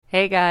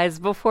Hey guys,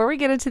 before we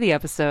get into the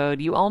episode,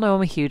 you all know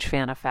I'm a huge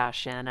fan of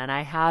fashion, and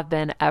I have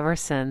been ever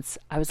since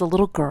I was a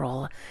little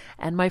girl.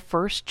 And my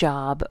first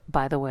job,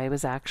 by the way,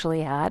 was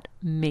actually at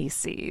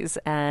Macy's.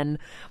 And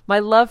my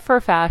love for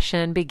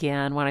fashion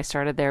began when I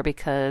started there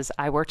because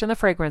I worked in the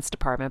fragrance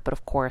department, but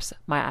of course,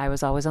 my eye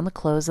was always on the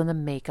clothes and the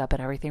makeup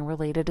and everything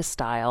related to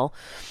style.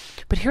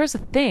 But here's the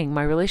thing,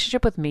 my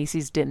relationship with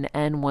Macy's didn't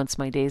end once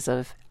my days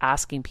of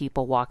asking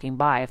people walking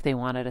by if they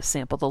wanted to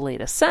sample the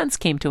latest scents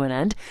came to an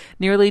end.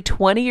 Nearly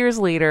 20 years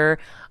later,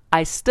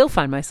 I still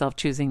find myself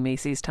choosing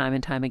Macy's time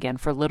and time again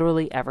for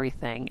literally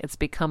everything. It's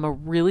become a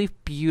really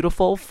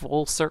beautiful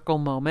full circle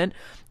moment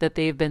that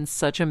they've been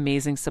such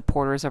amazing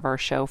supporters of our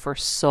show for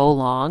so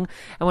long.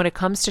 And when it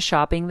comes to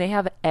shopping, they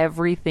have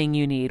everything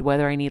you need,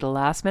 whether I need a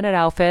last minute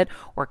outfit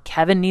or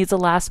Kevin needs a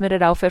last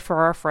minute outfit for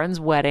our friend's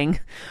wedding.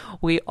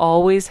 We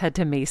always head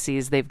to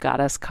Macy's. They've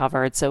got us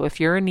covered. So if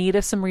you're in need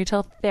of some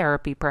retail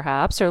therapy,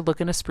 perhaps, or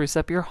looking to spruce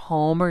up your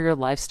home or your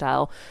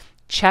lifestyle,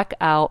 check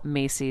out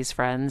Macy's,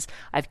 friends.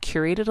 I've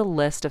curated a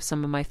list of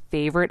some of my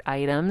favorite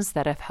items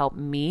that have helped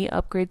me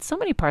upgrade so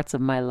many parts of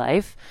my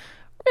life.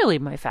 Really,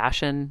 my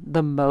fashion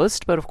the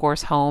most, but of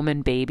course, home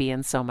and baby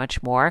and so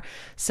much more.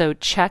 So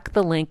check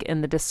the link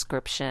in the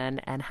description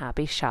and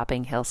happy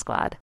shopping, Hill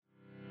Squad.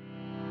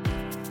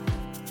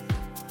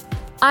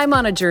 I'm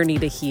on a journey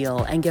to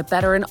heal and get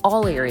better in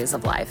all areas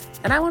of life,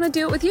 and I want to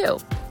do it with you.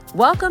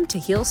 Welcome to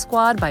Heal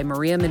Squad by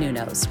Maria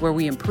Menounos, where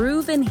we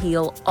improve and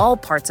heal all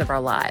parts of our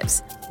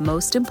lives,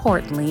 most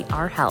importantly,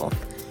 our health.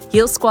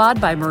 Heal Squad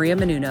by Maria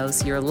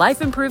Menounos, your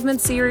life improvement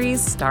series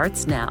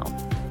starts now.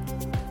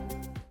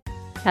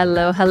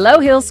 Hello,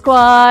 Heal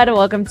Squad.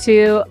 Welcome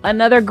to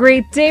another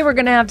great day we're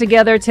going to have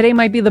together. Today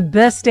might be the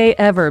best day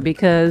ever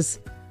because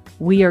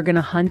we are going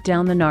to hunt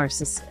down the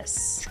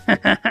narcissists.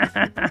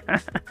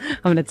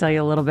 I'm going to tell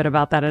you a little bit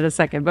about that in a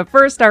second. But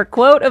first, our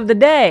quote of the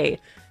day.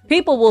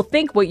 People will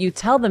think what you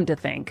tell them to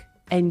think,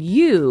 and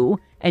you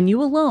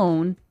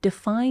alone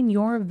define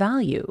your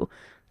value.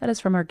 That is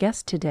from our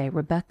guest today,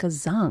 Rebecca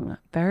Zung.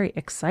 Very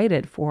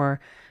excited for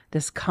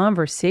this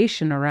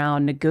conversation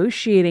around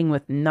negotiating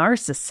with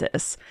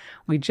narcissists.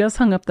 We just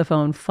hung up the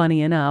phone,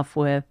 funny enough,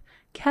 with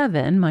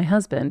Kevin, my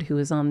husband, who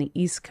is on the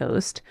East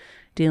Coast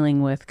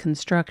dealing with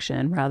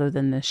construction rather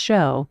than this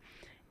show.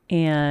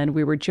 And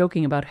we were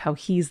joking about how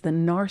he's the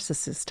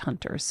narcissist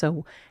hunter.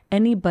 So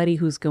anybody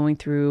who's going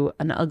through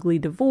an ugly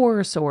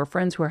divorce or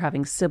friends who are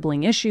having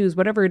sibling issues,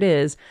 whatever it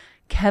is,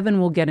 Kevin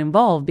will get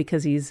involved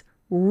because he's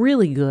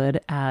really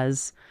good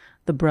as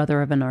the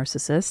brother of a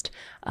narcissist,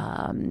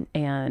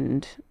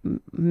 and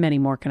many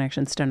more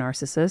connections to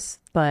narcissists.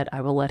 But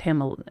I will let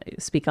him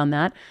speak on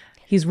that.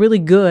 He's really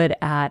good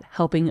at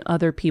helping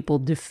other people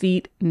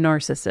defeat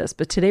narcissists.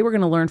 But today we're going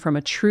to learn from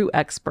a true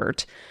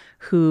expert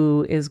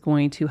who is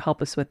going to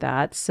help us with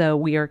that. So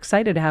we are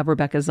excited to have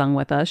Rebecca Zung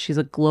with us. She's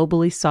a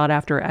globally sought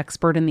after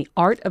expert in the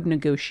art of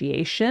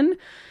negotiation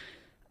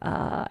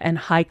and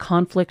high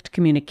conflict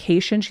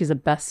communication. She's a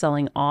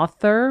best-selling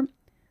author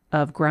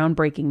of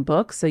groundbreaking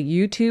books, a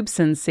YouTube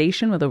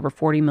sensation with over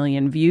 40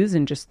 million views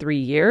in just 3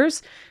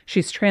 years.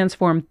 She's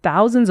transformed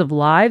thousands of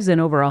lives in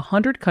over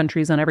 100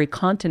 countries on every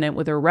continent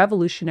with her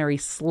revolutionary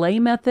SLAY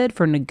method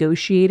for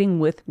negotiating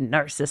with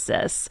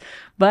narcissists.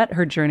 But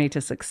her journey to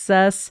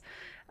success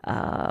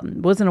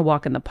wasn't a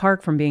walk in the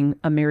park, from being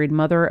a married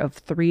mother of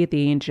 3 at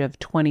the age of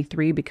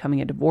 23,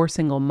 becoming a divorced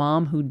single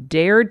mom who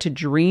dared to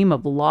dream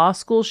of law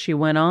school. She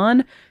went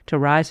on to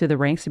rise through the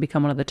ranks to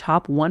become one of the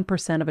top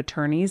 1% of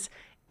attorneys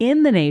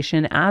in the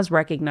nation, as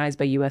recognized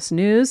by U.S.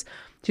 News.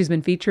 She's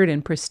been featured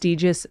in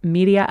prestigious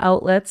media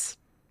outlets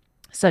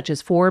such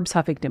as Forbes,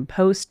 Huffington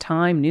Post,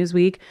 Time,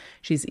 Newsweek.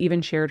 She's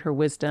even shared her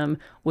wisdom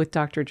with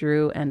Dr.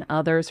 Drew and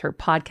others. Her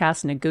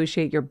podcast,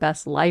 Negotiate Your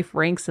Best Life,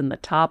 ranks in the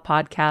top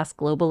podcasts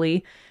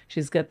globally.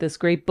 She's got this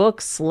great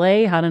book,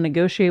 Slay, How to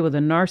Negotiate with a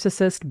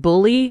Narcissist,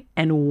 Bully,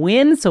 and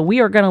Win. So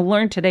we are going to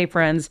learn today,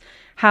 friends,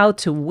 how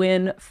to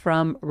win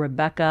from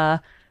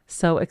Rebecca.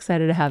 So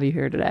excited to have you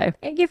here today.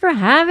 Thank you for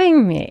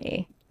having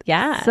me.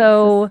 Yeah.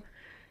 So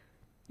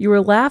you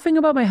were laughing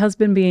about my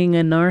husband being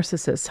a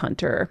narcissist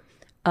hunter.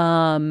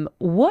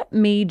 What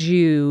made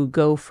you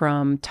go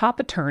from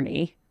top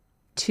attorney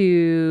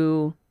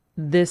to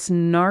this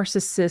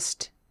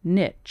narcissist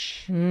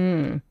niche?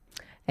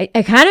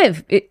 I kind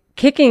of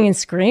kicking and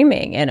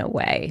screaming in a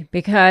way,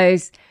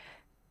 because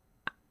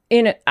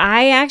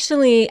I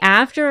actually,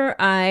 after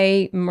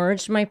I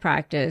merged my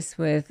practice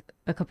with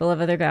a couple of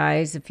other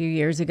guys a few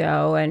years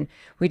ago, and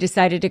we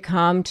decided to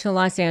come to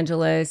Los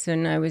Angeles,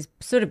 and I was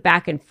sort of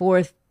back and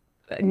forth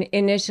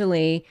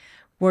initially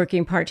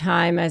working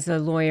part-time as a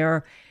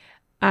lawyer.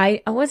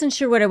 I wasn't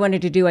sure what I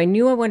wanted to do. I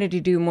knew I wanted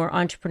to do more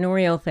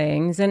entrepreneurial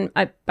things. And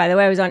by the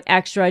way, I was on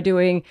Extra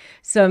doing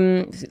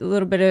a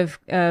little bit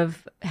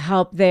of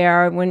help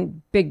there.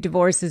 When big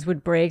divorces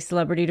would break,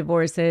 celebrity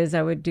divorces,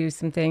 I would do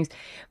some things.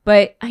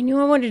 But I knew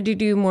I wanted to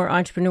do more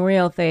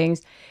entrepreneurial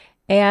things.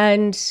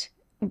 And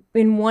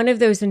in one of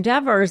those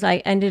endeavors, I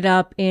ended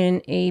up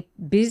in a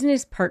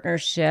business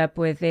partnership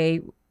with a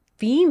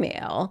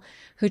female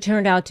who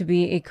turned out to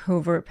be a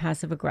covert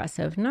passive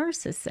aggressive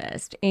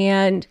narcissist.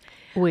 And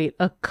Wait,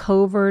 a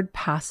covert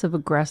passive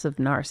aggressive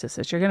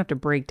narcissist. You're going to have to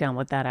break down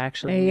what that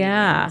actually means.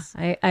 yeah,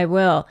 I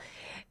will.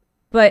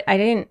 But I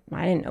didn't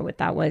know what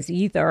that was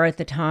either at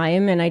the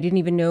time. And I didn't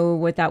even know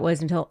what that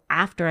was until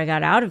after I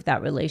got out of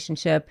that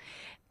relationship.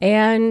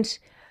 And,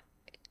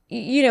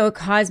 it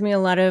caused me a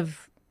lot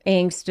of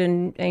angst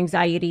and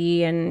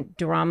anxiety and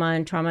drama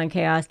and trauma and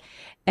chaos.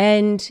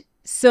 And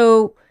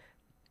so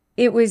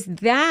it was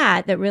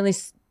that really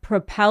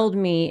propelled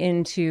me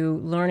into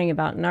learning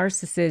about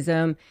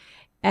narcissism.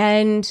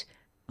 And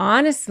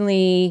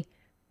honestly,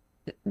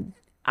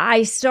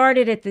 I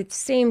started at the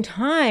same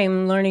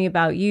time learning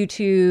about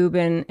YouTube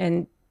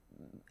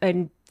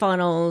and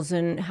funnels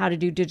and how to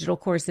do digital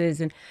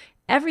courses, and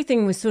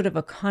everything was sort of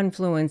a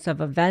confluence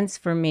of events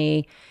for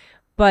me.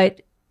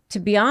 But to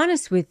be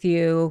honest with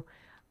you,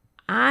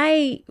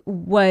 I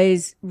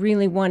was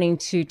really wanting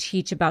to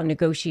teach about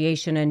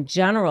negotiation in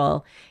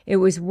general. It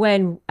was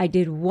when I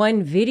did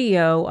one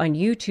video on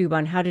YouTube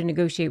on how to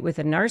negotiate with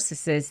a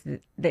narcissist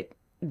that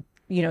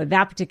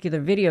that particular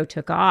video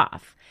took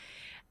off.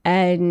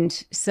 And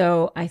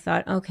so I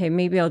thought, okay,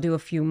 maybe I'll do a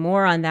few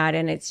more on that.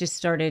 And it's just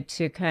started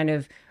to kind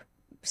of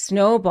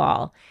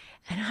snowball.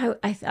 And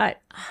I thought,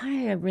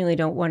 I really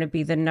don't want to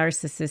be the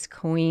narcissist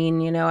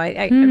queen.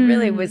 I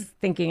really was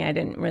thinking I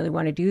didn't really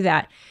want to do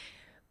that.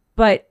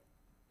 But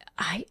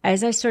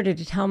as I started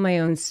to tell my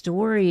own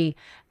story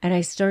and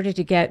I started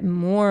to get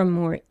more and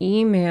more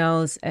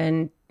emails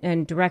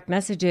and direct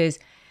messages,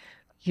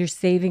 you're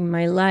saving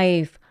my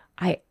life.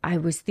 I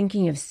was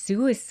thinking of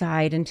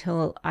suicide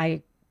until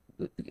I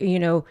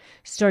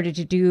started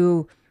to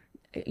do,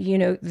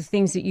 the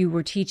things that you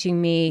were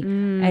teaching me.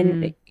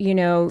 And,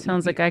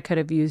 Sounds like I could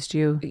have used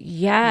you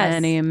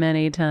many,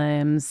 many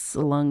times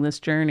along this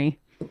journey.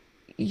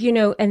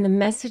 And the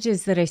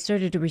messages that I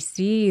started to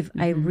receive,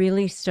 I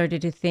really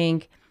started to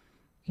think,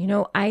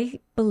 I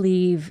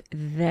believe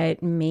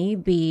that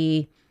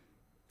maybe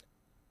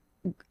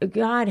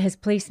God has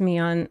placed me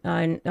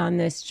on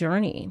this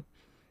journey.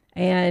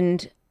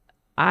 And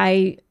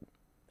I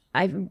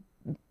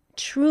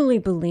truly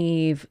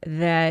believe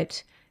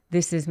that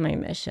this is my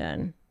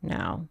mission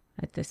now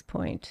at this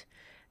point.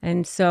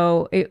 And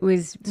so it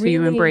was So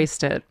you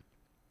embraced it.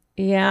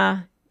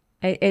 Yeah.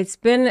 It's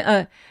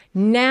been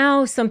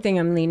now something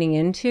I'm leaning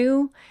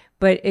into,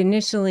 but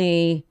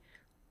initially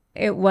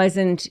it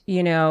wasn't,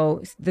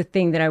 the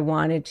thing that I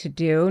wanted to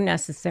do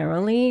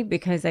necessarily,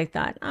 because I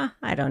thought,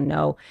 I don't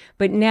know.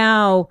 But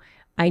now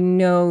I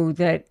know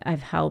that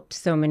I've helped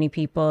so many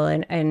people,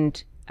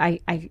 and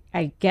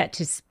I get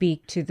to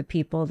speak to the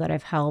people that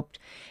I've helped,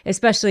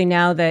 especially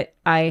now that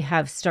I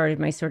have started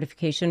my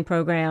certification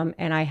program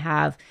and I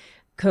have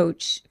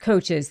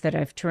coaches that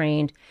I've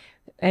trained,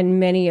 and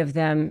many of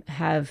them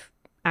have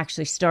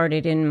actually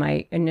started in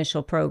my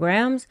initial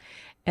programs.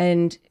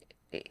 And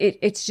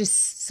it's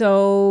just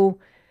so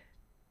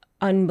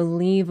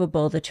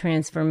unbelievable, the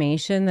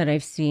transformation that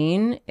I've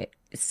seen.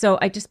 So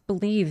I just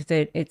believe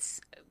that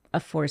it's a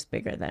force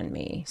bigger than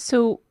me.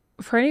 So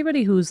for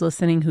anybody who's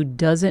listening who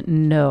doesn't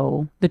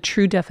know the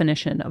true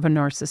definition of a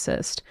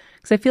narcissist,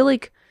 because I feel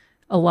like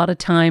a lot of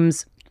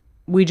times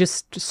we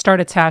just start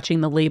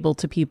attaching the label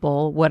to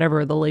people,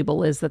 whatever the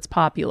label is that's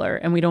popular,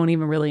 and we don't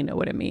even really know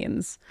what it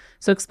means.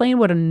 So explain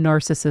what a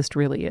narcissist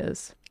really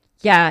is.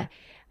 Yeah,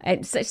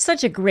 it's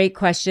such a great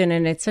question,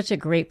 and it's such a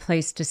great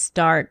place to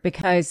start,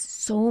 because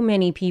so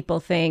many people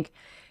think,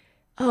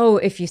 oh,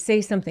 if you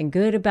say something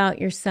good about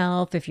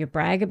yourself, if you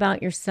brag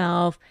about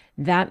yourself,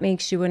 that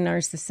makes you a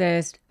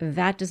narcissist.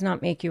 That does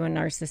not make you a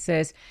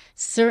narcissist.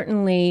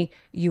 Certainly,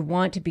 you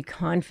want to be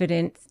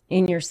confident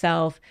in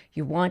yourself.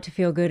 You want to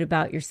feel good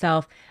about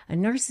yourself. A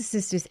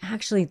narcissist is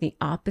actually the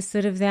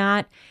opposite of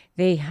that.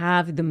 They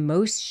have the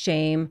most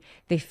shame.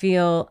 They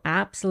feel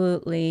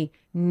absolutely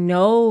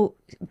no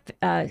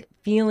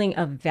feeling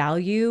of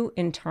value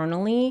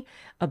internally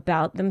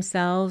about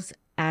themselves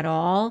at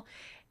all.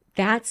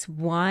 That's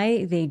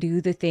why they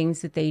do the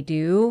things that they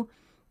do.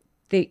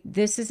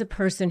 This is a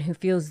person who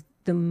feels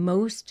the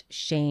most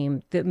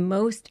shame, the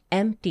most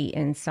empty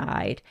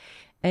inside.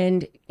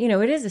 And,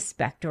 it is a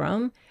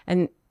spectrum,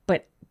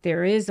 but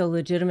there is a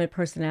legitimate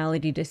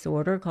personality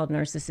disorder called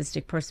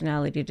narcissistic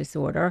personality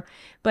disorder.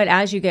 But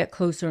as you get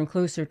closer and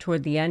closer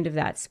toward the end of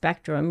that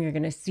spectrum, you're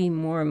going to see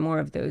more and more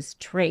of those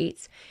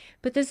traits.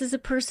 But this is a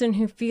person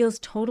who feels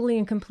totally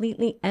and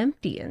completely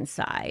empty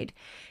inside.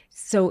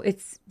 So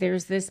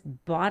there's this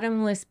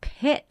bottomless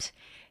pit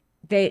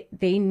that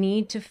they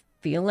need to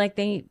feel like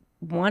they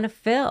want to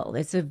fill.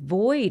 It's a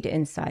void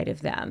inside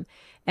of them,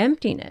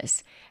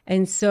 emptiness.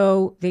 And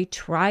so they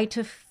try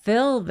to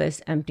fill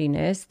this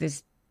emptiness,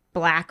 this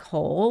black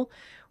hole,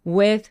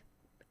 with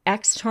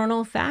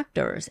external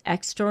factors,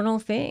 external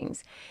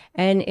things.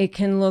 And it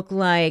can look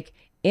like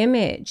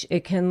image.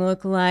 It can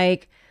look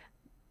like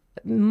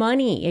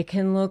money. It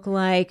can look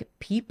like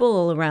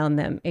people around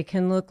them. It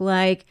can look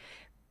like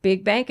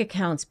big bank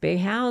accounts, big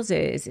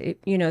houses,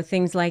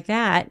 things like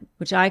that,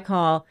 which I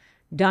call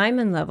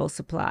diamond level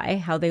supply,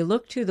 how they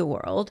look to the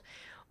world.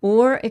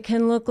 or it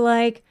can look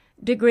like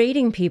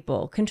degrading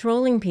people,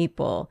 controlling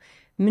people,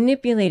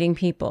 manipulating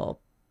people,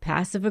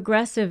 passive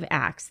aggressive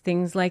acts,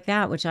 things like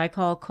that, which I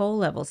call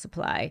coal-level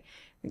supply.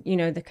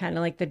 The kind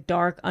of like the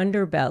dark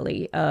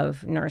underbelly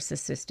of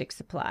narcissistic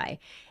supply.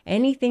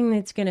 Anything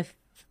that's going to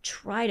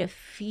try to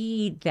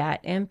feed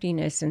that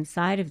emptiness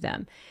inside of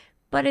them.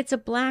 But it's a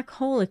black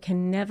hole. It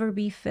can never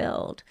be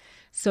filled.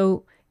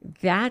 So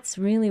that's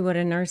really what a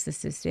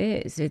narcissist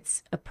is.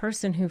 It's a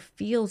person who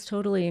feels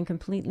totally and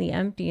completely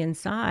empty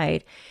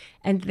inside.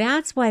 And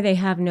that's why they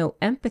have no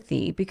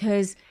empathy,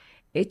 because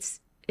it's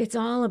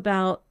all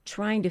about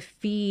trying to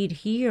feed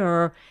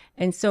here.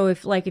 And so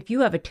if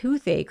you have a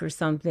toothache or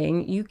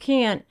something, you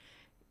can't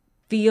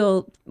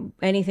feel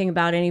anything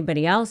about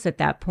anybody else at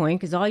that point,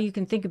 because all you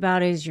can think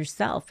about is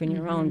yourself and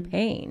your own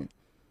pain.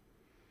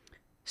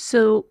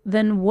 So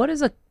then what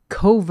is a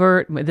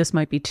covert, this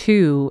might be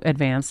too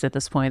advanced at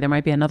this point, there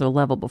might be another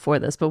level before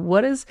this, but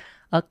what is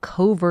a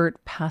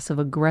covert passive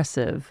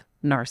aggressive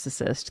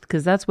narcissist?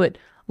 Because that's what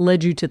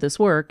led you to this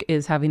work,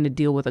 is having to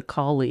deal with a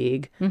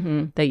colleague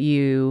that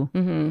you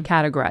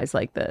categorize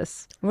like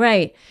this.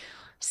 Right.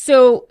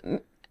 So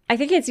I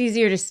think it's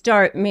easier to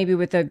start maybe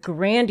with a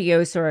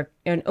grandiose or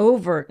an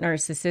overt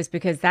narcissist,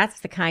 because that's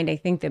the kind I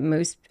think that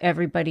most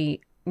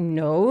everybody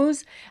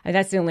knows. And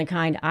that's the only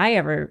kind I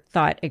ever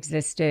thought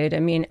existed. I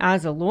mean,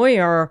 as a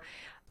lawyer,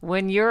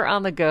 when you're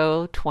on the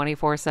go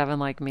 24/7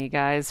 like me,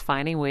 guys,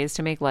 finding ways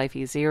to make life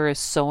easier is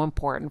so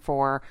important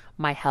for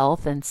my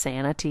health and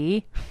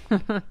sanity.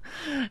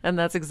 And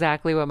that's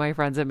exactly what my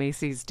friends at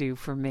Macy's do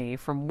for me.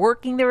 From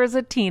working there as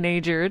a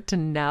teenager to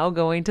now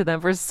going to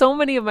them for so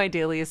many of my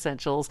daily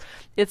essentials,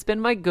 it's been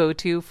my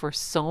go-to for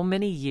so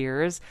many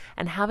years.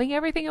 And having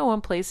everything in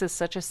one place is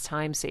such a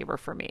time saver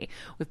for me.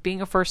 With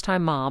being a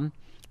first-time mom,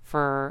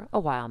 for a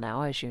while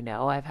now, as you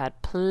know, I've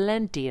had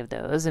plenty of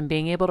those, and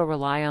being able to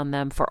rely on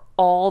them for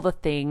all the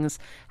things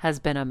has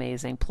been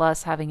amazing.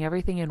 Plus, having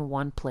everything in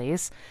one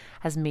place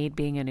has made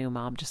being a new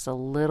mom just a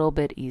little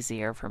bit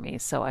easier for me.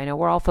 So I know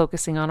we're all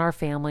focusing on our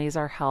families,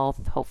 our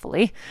health,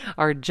 hopefully,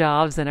 our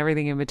jobs and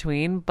everything in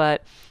between,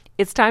 but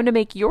it's time to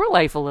make your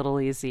life a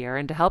little easier.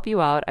 And to help you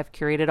out, I've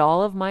curated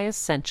all of my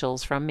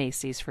essentials from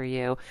Macy's for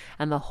you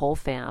and the whole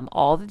fam.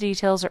 All the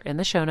details are in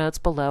the show notes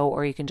below,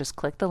 or you can just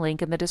click the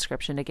link in the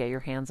description to get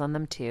your hands on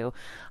them too.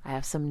 I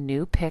have some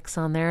new picks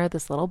on there.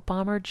 This little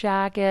bomber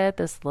jacket,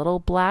 this little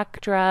black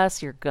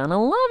dress. You're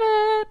gonna love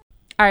it.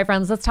 All right,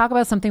 friends, let's talk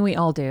about something we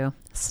all do.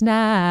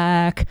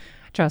 Snack.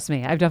 Trust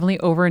me, I've definitely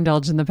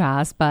overindulged in the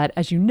past, but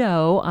as you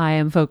know, I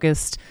am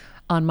focused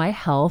on my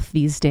health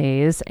these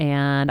days,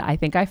 and I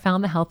think I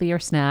found the healthier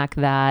snack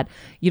that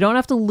you don't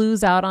have to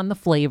lose out on the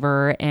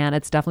flavor, and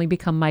it's definitely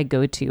become my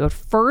go-to. It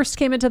first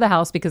came into the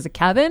house because of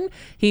Kevin.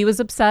 He was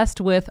obsessed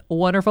with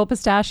wonderful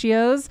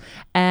pistachios,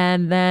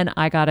 and then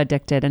I got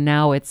addicted, and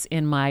now it's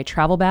in my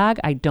travel bag.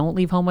 I don't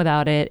leave home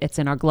without it. It's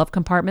in our glove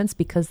compartments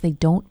because they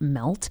don't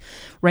melt.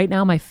 Right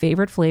now, my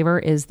favorite flavor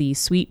is the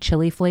sweet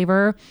chili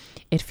flavor.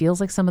 It feels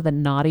like some of the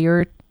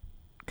naughtier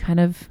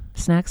kind of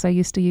snacks I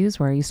used to use,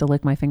 where I used to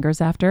lick my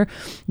fingers after.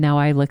 Now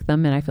I lick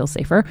them and I feel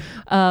safer.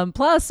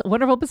 Plus,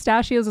 wonderful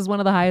pistachios is one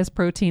of the highest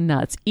protein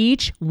nuts.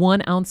 Each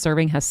 1 ounce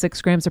serving has 6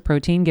 grams of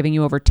protein, giving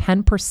you over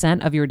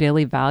 10% of your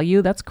daily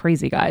value. That's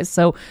crazy, guys.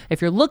 So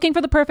if you're looking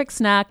for the perfect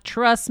snack,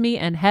 trust me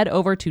and head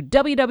over to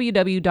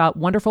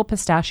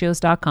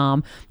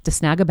www.wonderfulpistachios.com to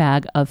snag a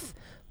bag of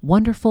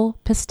wonderful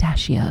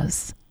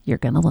pistachios. You're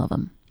going to love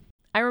them.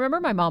 I remember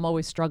my mom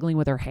always struggling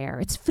with her hair.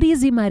 It's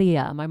frizzy,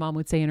 Maria, my mom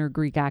would say in her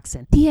Greek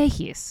accent.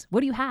 Diehis,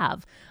 what do you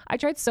have? I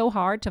tried so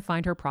hard to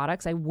find her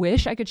products. I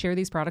wish I could share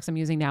these products I'm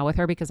using now with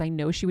her, because I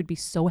know she would be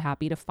so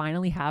happy to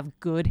finally have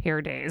good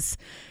hair days.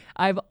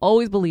 I've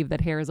always believed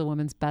that hair is a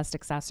woman's best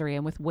accessory,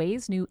 and with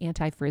Ouai's new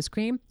anti-frizz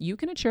cream, you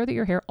can ensure that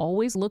your hair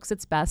always looks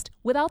its best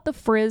without the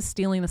frizz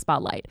stealing the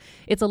spotlight.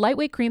 It's a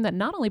lightweight cream that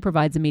not only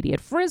provides immediate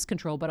frizz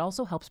control, but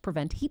also helps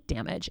prevent heat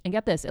damage. And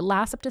get this, it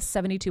lasts up to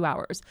 72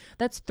 hours.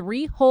 That's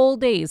 3 whole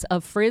days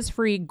of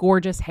frizz-free,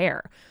 gorgeous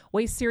hair.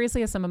 Ouai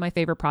seriously has some of my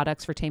favorite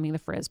products for taming the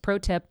frizz. Pro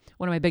tip,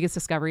 one of my biggest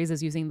discoveries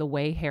is using the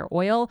Ouai hair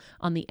oil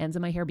on the ends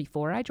of my hair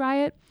before I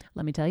dry it.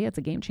 Let me tell you, it's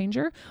a game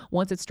changer.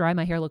 Once it's dry,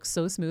 my hair looks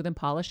so smooth and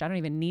polished, I don't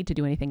even need to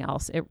do anything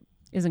else. It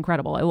is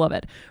incredible. I love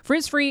it.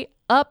 Frizz-free,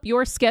 up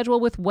your schedule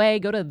with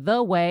Ouai. Go to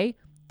the Ouai,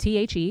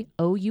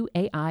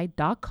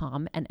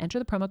 TheOuai.com, and enter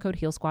the promo code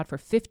HealSquad for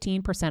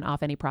 15%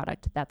 off any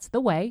product. That's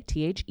the Ouai,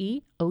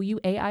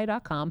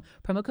 TheOuai.com,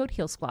 promo code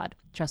HealSquad.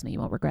 Trust me, you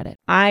won't regret it.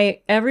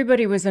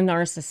 Everybody was a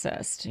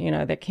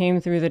narcissist, that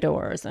came through the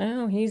doors.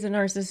 Oh, he's a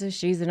narcissist,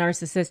 she's a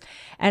narcissist.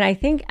 And I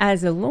think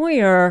as a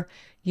lawyer,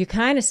 you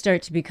kind of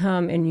start to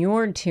become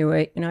inured to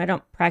it. I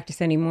don't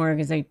practice anymore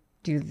because I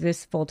do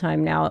this full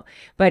time now.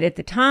 But at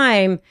the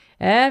time,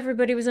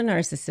 everybody was a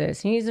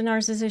narcissist. He's a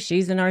narcissist,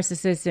 she's a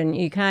narcissist. And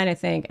you kind of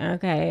think,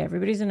 okay,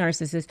 everybody's a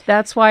narcissist.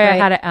 That's why I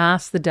had to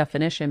ask the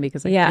definition,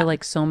 because I feel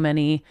like so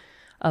many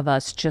of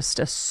us just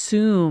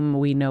assume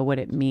we know what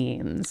it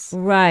means.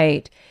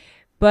 Right.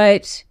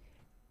 But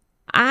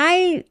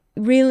I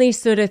really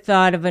sort of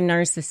thought of a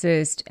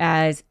narcissist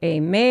as a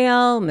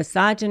male,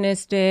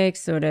 misogynistic,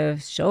 sort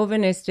of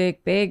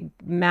chauvinistic,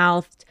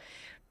 big-mouthed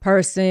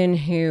person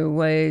who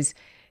was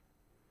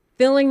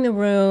filling the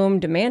room,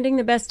 demanding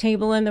the best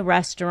table in the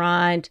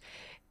restaurant,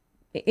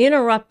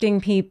 interrupting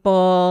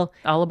people.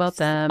 All about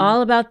them.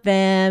 All about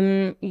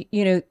them.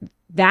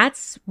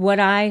 That's what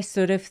I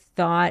sort of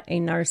thought a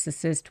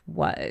narcissist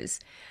was.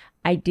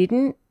 I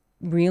didn't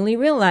really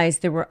realize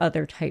there were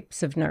other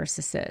types of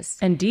narcissists.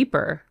 And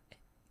deeper.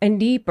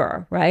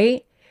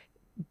 Right?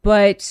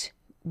 But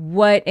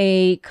what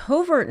a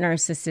covert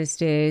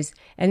narcissist is,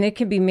 and it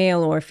can be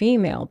male or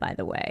female, by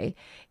the way,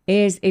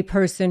 is a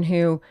person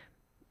who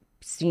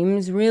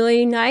seems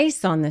really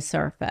nice on the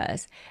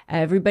surface.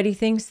 Everybody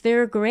thinks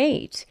they're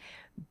great.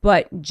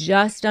 But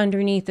just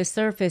underneath the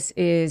surface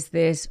is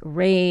this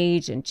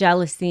rage and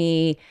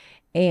jealousy.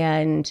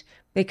 And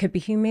they could be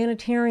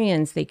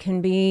humanitarians. They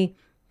can be,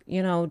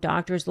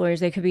 doctors,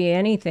 lawyers. They could be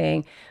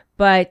anything.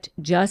 But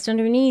just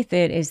underneath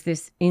it is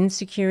this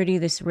insecurity,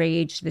 this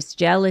rage, this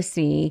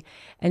jealousy.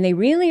 And they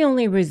really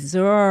only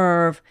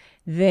reserve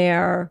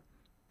their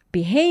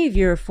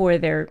behavior for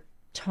their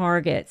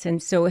targets.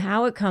 And so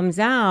how it comes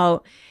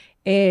out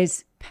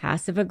is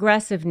passive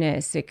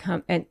aggressiveness.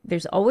 And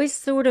there's always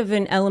sort of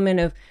an element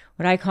of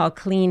what I call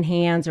clean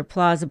hands or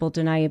plausible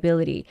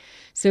deniability.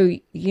 So,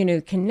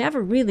 can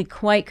never really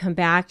quite come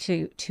back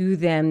to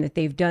them that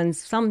they've done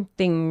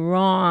something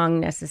wrong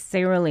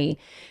necessarily,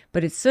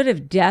 but it's sort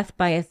of death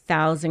by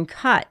 1,000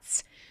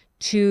 cuts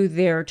to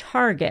their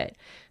target.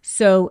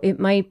 So it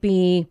might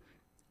be,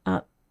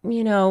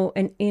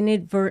 an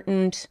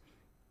inadvertent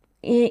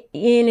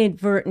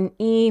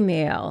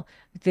email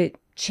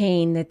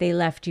chain that they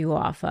left you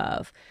off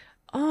of.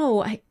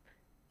 Oh,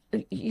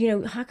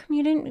 how come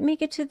you didn't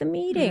make it to the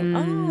meeting?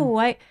 Oh,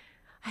 I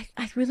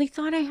really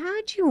thought I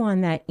had you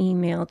on that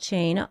email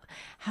chain.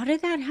 How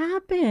did that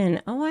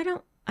happen? Oh,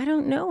 I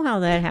don't know how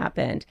that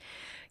happened.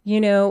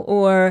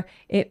 Or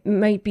it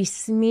might be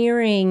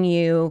smearing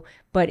you,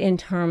 but in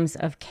terms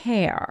of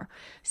care.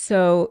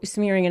 So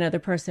smearing another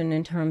person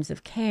in terms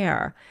of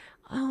care.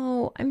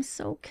 Oh, I'm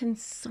so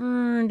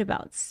concerned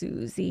about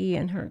Susie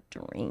and her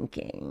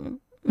drinking.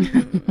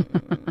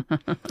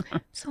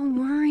 So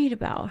worried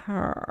about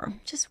her.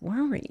 Just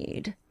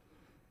worried.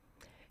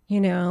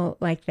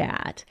 Like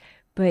that.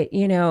 But,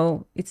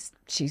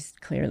 she's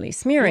clearly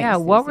smearing. Yeah.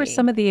 Susie. What were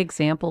some of the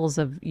examples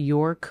of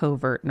your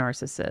covert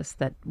narcissists?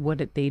 What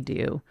did they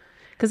do?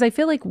 Because I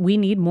feel like we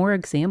need more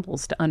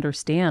examples to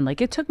understand.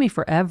 Like, it took me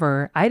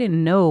forever. I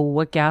didn't know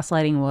what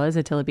gaslighting was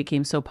until it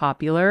became so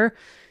popular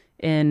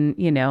in,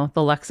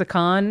 the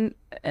lexicon.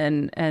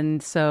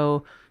 And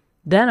so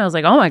then I was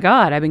like, oh my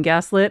God, I've been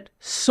gaslit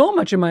so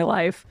much in my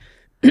life.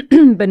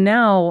 But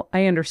now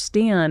I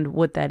understand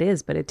what that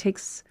is, but it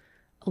takes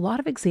a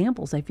lot of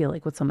examples, I feel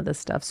like, with some of this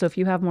stuff. So if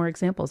you have more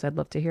examples, I'd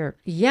love to hear.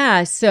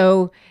 Yeah.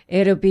 So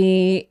it'll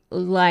be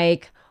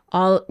like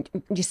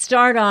you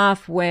start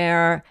off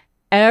where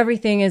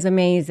everything is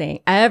amazing.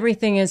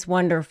 Everything is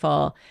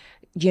wonderful.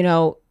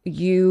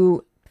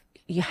 You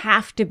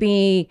have to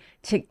be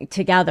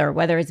together,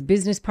 whether it's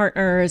business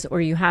partners or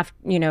you have,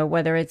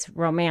 whether it's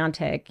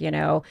romantic,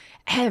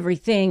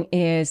 everything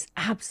is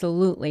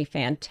absolutely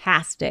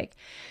fantastic.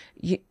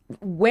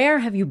 Where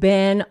have you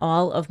been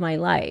all of my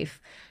life?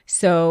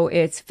 So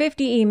it's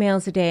 50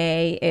 emails a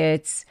day.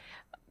 It's,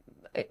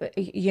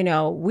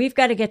 we've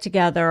got to get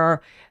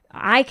together.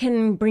 I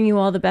can bring you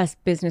all the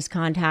best business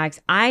contacts.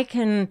 I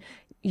can,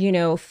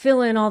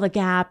 fill in all the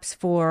gaps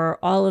for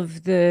all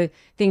of the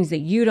things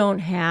that you don't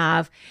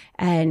have.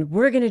 And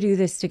we're going to do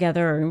this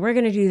together and we're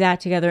going to do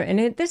that together.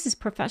 And this is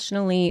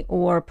professionally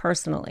or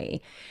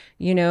personally,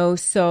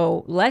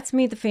 so let's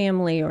meet the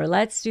family or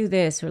let's do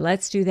this or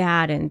let's do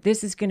that. And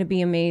this is going to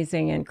be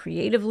amazing. And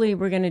creatively,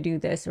 we're going to do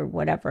this or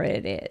whatever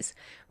it is.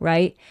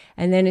 Right.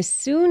 And then as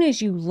soon as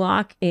you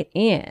lock it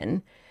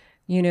in,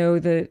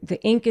 the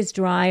ink is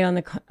dry on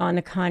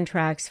the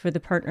contracts for the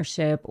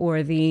partnership, or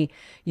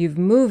you've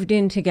moved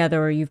in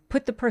together, or you've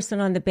put the person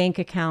on the bank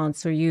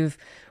accounts, or you've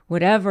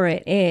whatever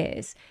it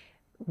is.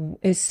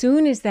 As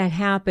soon as that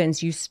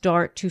happens, you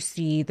start to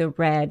see the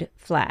red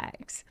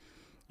flags.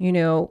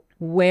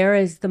 Where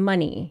is the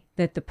money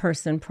that the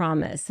person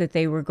promised that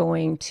they were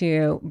going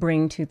to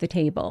bring to the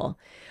table?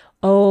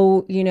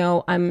 Oh,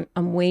 I'm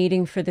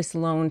waiting for this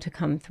loan to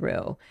come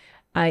through.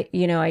 I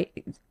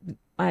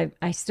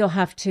still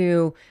have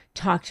to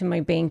talk to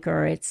my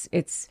banker.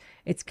 It's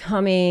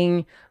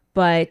coming,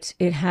 but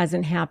it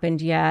hasn't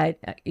happened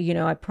yet.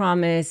 I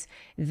promise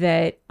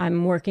that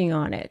I'm working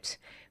on it,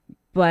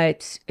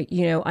 but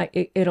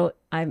it'll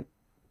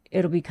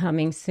be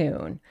coming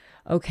soon.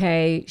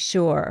 Okay,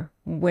 sure.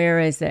 Where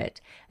is it?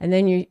 And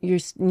then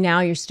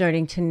you're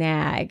starting to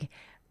nag,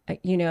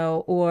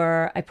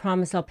 or I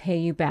promise I'll pay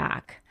you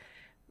back.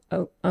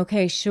 Oh,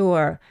 okay,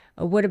 sure.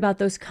 What about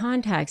those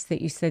contacts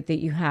that you said that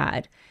you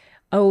had?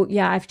 Oh,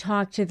 yeah, I've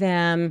talked to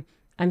them.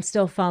 I'm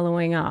still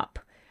following up.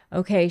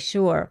 Okay,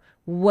 sure.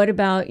 What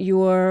about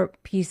your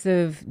piece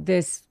of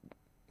this,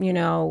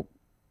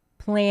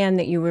 plan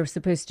that you were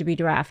supposed to be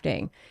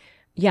drafting?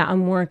 yeah,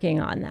 I'm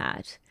working on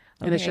that.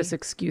 And it's just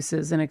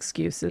excuses and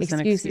excuses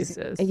and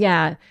excuses.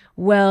 Yeah.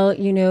 Well,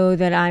 you know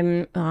that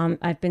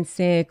I've been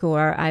sick,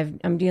 or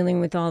I'm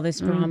dealing with all this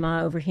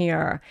drama over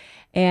here.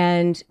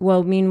 And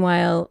well,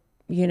 meanwhile,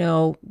 you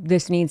know,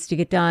 this needs to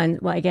get done.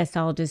 Well, I guess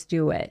I'll just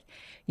do it,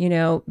 you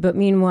know, but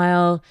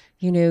meanwhile,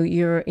 you know,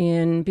 you're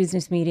in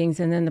business meetings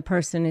and then the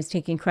person is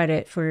taking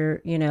credit for,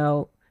 you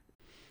know.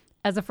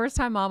 As a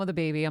first-time mom with a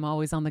baby, I'm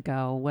always on the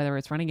go, whether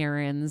it's running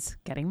errands,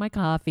 getting my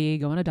coffee,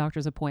 going to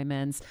doctor's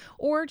appointments,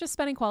 or just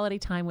spending quality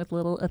time with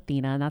little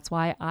Athena. And that's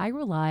why I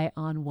rely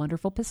on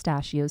wonderful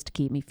pistachios to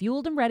keep me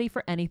fueled and ready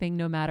for anything,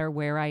 no matter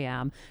where I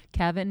am.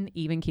 Kevin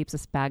even keeps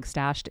a bag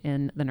stashed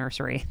in the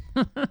nursery.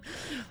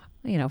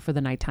 You know, for the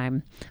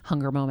nighttime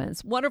hunger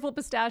moments. Wonderful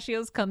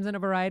Pistachios comes in a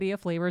variety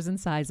of flavors and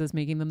sizes,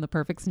 making them the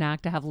perfect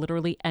snack to have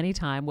literally any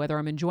time, whether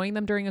I'm enjoying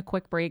them during a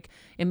quick break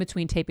in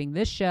between taping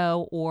this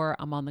show, or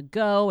I'm on the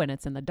go and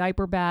it's in the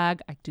diaper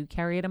bag. I do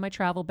carry it in my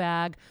travel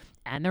bag,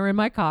 and they're in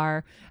my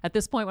car. At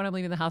this point, when I'm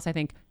leaving the house, I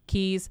think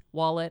keys,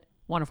 wallet,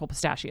 Wonderful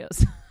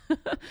Pistachios.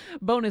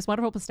 Bonus,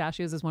 Wonderful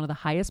Pistachios is one of the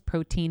highest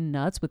protein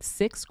nuts with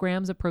 6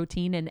 grams of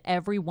protein in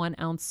every 1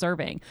 ounce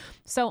serving.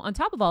 So on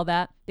top of all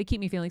that, they keep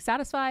me feeling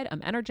satisfied.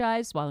 I'm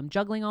energized while I'm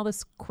juggling all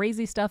this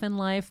crazy stuff in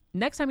life.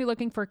 Next time you're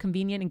looking for a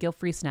convenient and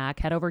guilt-free snack,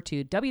 head over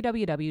to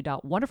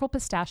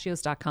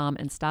www.wonderfulpistachios.com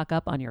and stock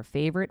up on your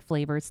favorite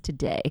flavors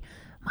today,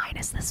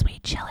 minus the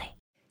sweet chili.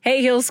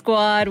 Hey, Heal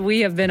Squad, we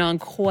have been on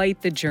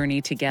quite the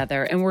journey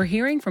together, and we're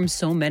hearing from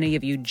so many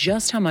of you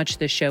just how much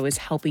this show is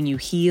helping you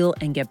heal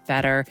and get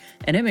better,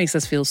 and it makes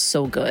us feel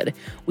so good.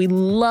 We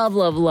love,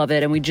 love, love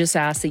it, and we just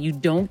ask that you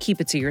don't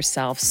keep it to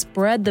yourself.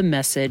 Spread the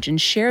message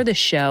and share the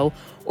show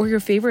or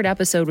your favorite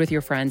episode with your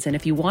friends. And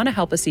if you want to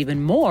help us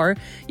even more,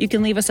 you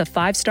can leave us a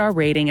 5-star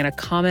rating and a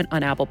comment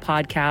on Apple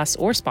Podcasts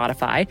or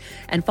Spotify,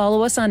 and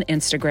follow us on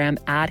Instagram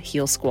at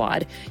Heal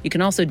Squad. You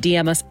can also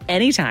DM us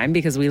anytime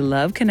because we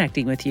love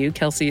connecting with you.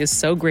 Kelsey is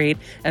so great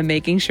at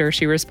making sure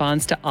she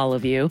responds to all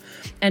of you.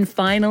 And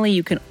finally,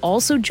 you can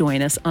also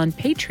join us on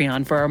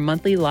Patreon for our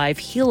monthly live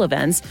heal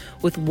events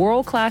with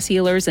world-class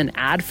healers and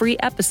ad-free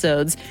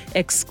episodes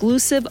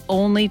exclusive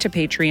only to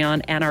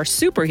Patreon and our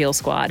Super Heal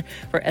Squad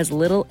for as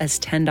little as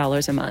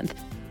 $10 a month.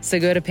 So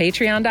go to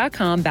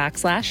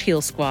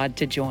patreon.com/Heal Squad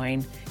to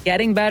join.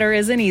 Getting better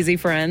isn't easy,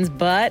 friends,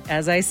 but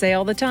as I say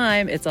all the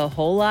time, it's a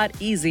whole lot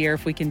easier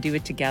if we can do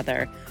it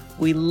together.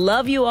 We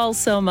love you all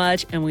so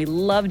much, and we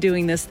love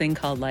doing this thing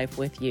called life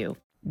with you.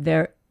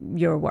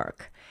 Your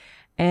work,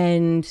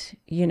 and,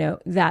 you know,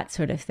 that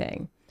sort of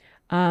thing.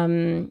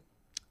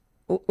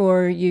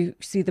 Or you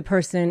see the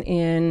person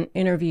in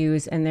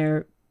interviews and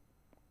they're,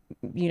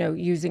 you know,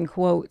 using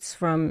quotes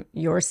from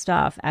your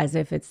stuff as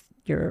if it's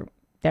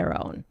their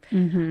own,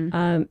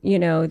 you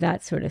know,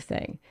 that sort of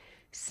thing.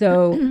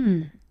 So,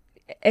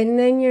 and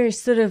then you're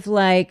sort of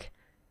like,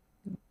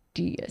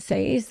 do you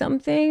say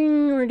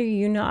something or do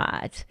you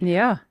not?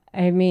 Yeah.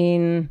 I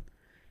mean,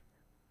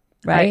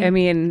 right? I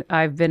mean,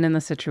 I've been in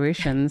the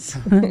situations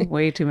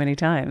way too many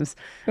times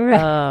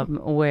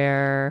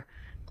where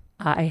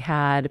I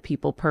had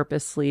people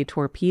purposely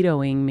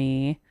torpedoing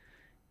me,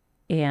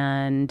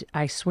 and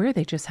I swear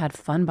they just had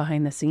fun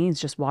behind the scenes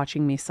just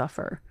watching me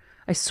suffer.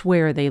 I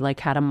swear they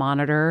like had a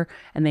monitor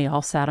and they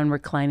all sat on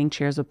reclining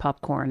chairs with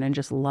popcorn and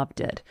just loved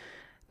it,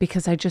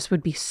 because I just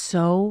would be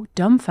so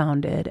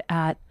dumbfounded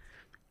at,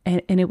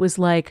 and it was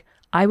like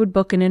I would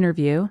book an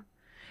interview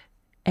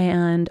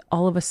and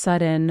all of a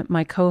sudden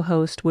my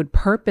co-host would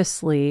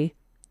purposely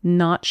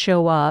not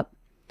show up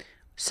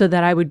so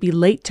that I would be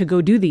late to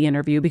go do the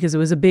interview because it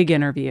was a big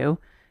interview.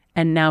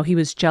 And now he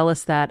was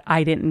jealous that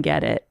I didn't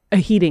get it.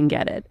 He didn't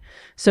get it.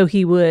 So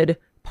he would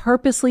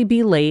purposely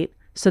be late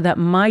so that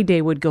my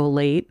day would go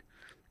late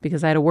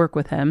because I had to work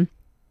with him.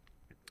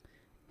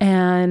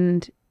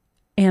 And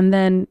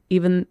then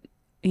even,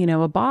 you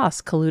know, a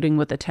boss colluding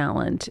with the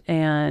talent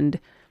and,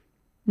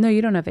 no,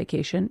 you don't have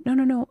vacation.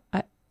 No.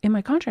 In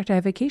my contract, I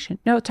have vacation.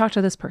 No, talk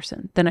to this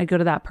person. Then I go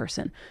to that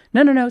person.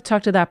 No,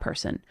 talk to that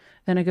person.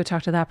 Then I go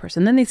talk to that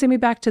person. Then they send me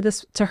back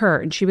to her,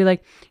 and she'd be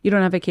like, you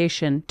don't have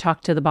vacation. Talk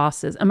to the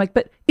bosses. I'm like,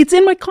 but it's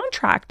in my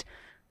contract.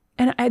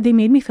 And they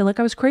made me feel like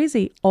I was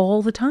crazy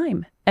all the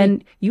time.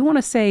 And you want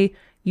to say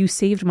you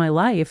saved my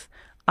life.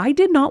 I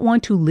did not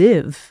want to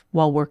live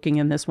while working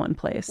in this one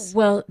place.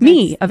 Well,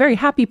 me, a very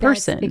happy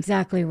person. That's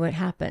exactly what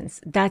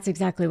happens. That's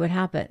exactly what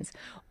happens.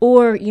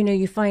 Or, you know,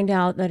 you find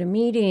out that a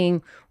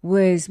meeting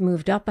was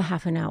moved up a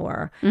half an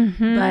hour,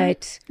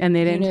 but and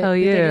they didn't tell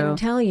you. They didn't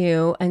tell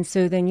you, and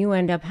so then you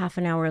end up half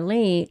an hour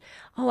late.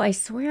 Oh, I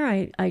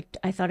swear, I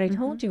thought I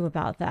told you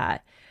about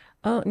that.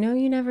 Oh no,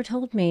 you never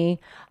told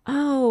me.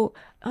 Oh,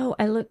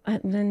 I look.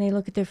 And then they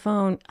look at their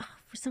phone. Oh,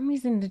 for some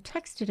reason, the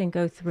text didn't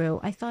go through.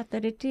 I thought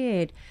that it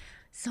did.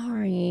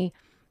 Sorry.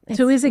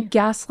 So is it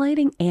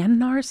gaslighting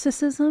and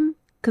narcissism?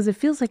 Because it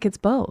feels like it's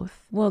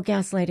both. Well,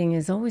 gaslighting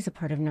is always a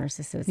part of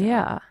narcissism.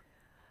 Yeah.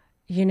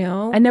 You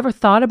know? I never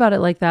thought about it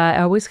like that.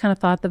 I always kind of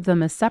thought of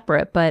them as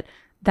separate, but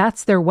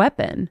That's their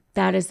weapon.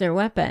 That is their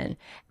weapon.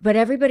 But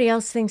everybody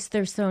else thinks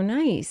they're so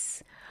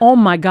nice. Oh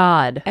my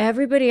God.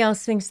 Everybody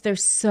else thinks they're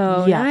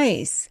so Yes.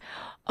 nice.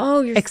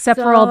 Oh, you're Except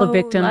so for all the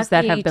victims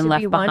that have lucky been to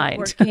left be behind.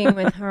 working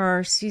with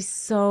her. She's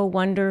so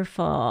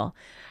wonderful.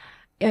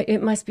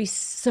 It must be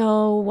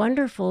so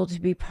wonderful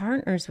to be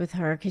partners with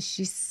her because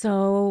she's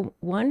so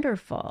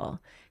wonderful.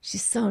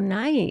 She's so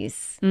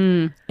nice.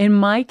 In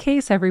my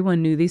case,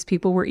 everyone knew these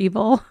people were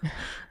evil,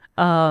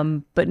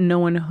 but no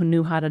one who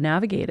knew how to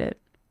navigate it.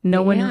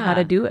 No one knew how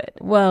to do it.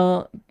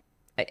 Well,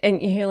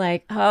 and you're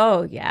like,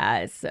 oh, yeah,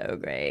 it's so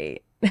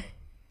great.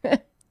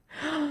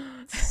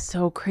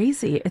 So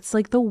crazy. It's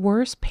like the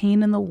worst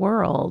pain in the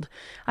world.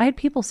 I had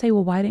people say,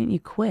 well, why didn't you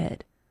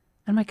quit?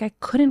 I'm like, I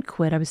couldn't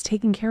quit. I was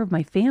taking care of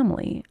my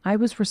family. I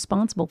was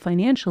responsible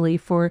financially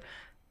for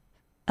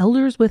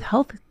elders with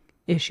health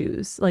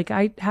issues. Like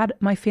I had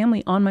my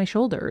family on my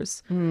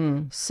shoulders.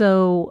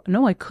 So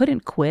no, I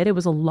couldn't quit. It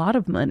was a lot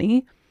of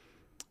money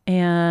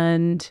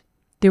and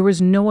there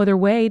was no other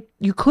way.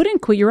 You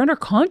couldn't quit. You're under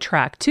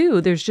contract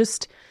too.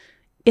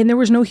 And there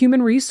was no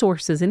human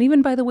resources. And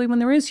even, by the way, when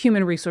there is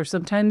human resource,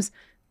 sometimes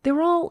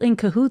they're all in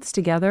cahoots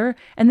together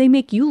and they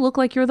make you look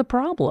like you're the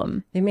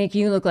problem. They make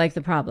you look like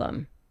the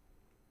problem.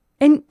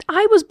 And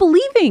I was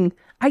believing.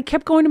 I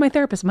kept going to my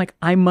therapist. I'm like,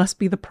 I must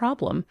be the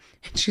problem.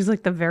 And she's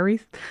like, the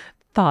very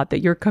thought that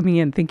you're coming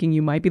in thinking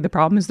you might be the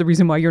problem is the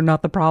reason why you're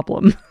not the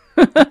problem.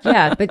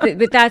 Yeah, but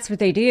that's what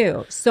they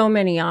do. So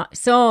many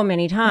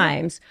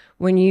times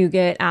when you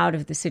get out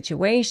of the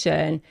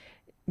situation,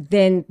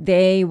 then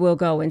they will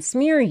go and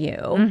smear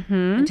you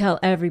and tell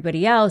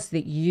everybody else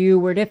that you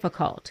were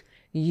difficult.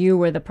 You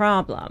were the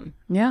problem.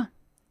 Yeah.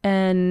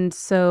 And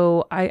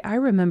so I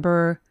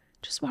remember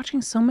just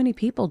watching so many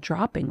people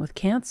dropping with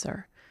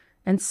cancer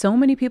and so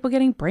many people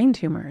getting brain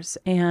tumors.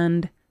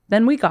 And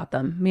then we got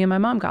them. Me and my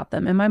mom got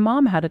them. And my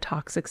mom had a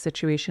toxic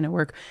situation at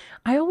work.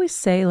 I always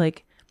say,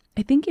 like,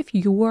 I think if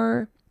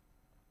you're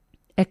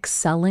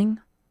excelling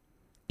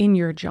in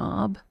your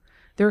job,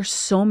 there are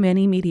so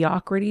many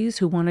mediocrities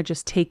who want to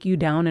just take you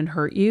down and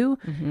hurt you.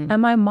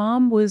 And my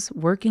mom was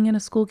working in a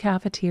school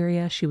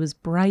cafeteria. She was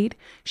bright.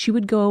 She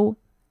would go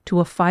to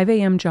a 5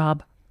 a.m.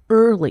 job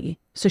early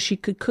so she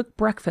could cook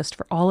breakfast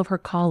for all of her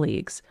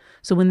colleagues.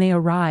 So when they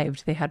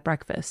arrived, they had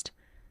breakfast.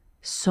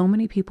 So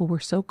many people were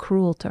so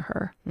cruel to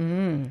her.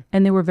 And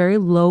they were very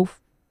low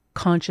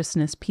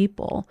consciousness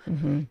people.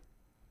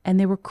 And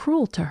they were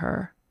cruel to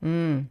her.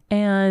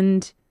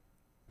 And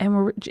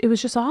it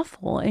was just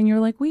awful. And you're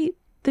like, wait,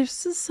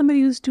 this is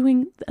somebody who's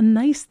doing a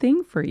nice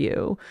thing for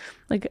you.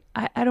 Like,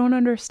 I don't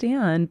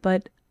understand,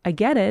 but I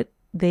get it.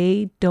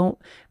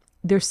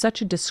 There's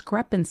such a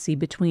discrepancy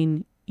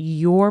between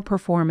your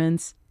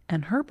performance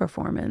and her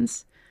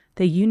performance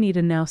that you need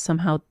to now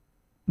somehow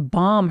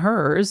bomb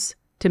hers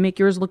to make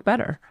yours look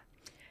better.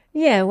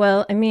 Yeah,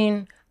 well, I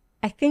mean,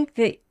 I think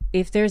that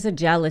if there's a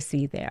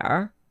jealousy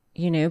there,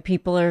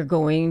 people are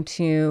going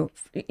to,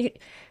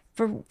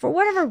 for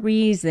whatever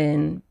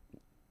reason,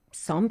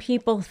 some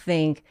people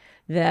think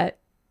that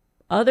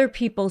other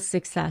people's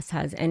success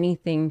has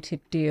anything to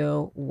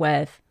do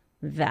with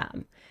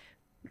them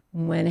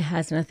when it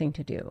has nothing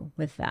to do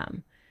with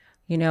them.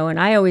 And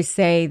I always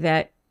say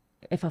that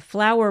if a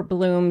flower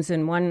blooms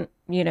in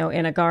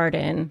in a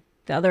garden,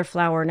 the other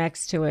flower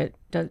next to it,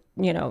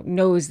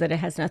 knows that it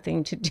has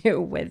nothing to do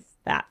with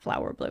that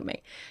flower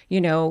blooming.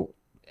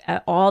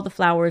 All the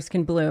flowers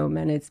can bloom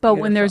and it's beautiful.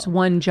 But when there's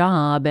one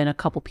job and a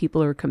couple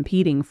people are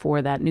competing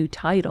for that new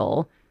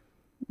title,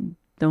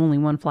 the only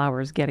one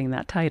flower is getting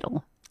that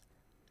title,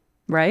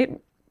 right?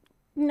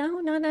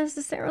 No, not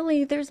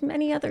necessarily. There's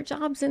many other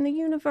jobs in the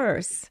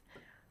universe.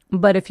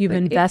 But if you've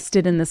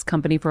invested in this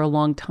company for a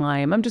long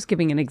time, I'm just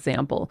giving an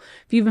example.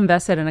 If you've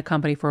invested in a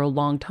company for a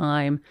long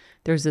time,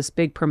 there's this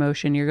big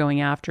promotion, you're going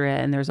after it,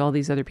 and there's all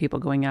these other people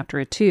going after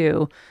it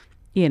too.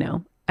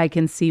 I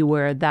can see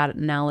where that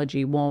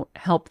analogy won't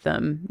help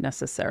them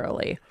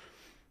necessarily.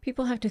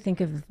 People have to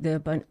think of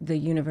the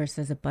universe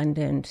as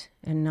abundant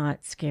and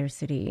not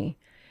scarcity.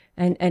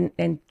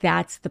 And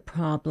that's the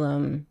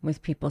problem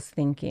with people's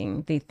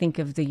thinking. They think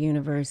of the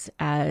universe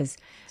as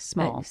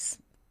small.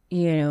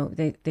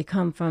 They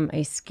come from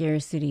a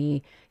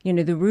scarcity.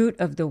 The root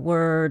of the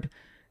word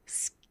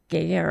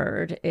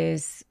scared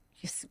is,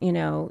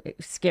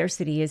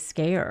 scarcity is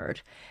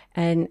scared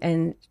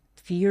and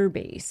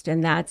fear-based.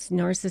 And that's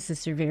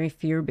narcissists are very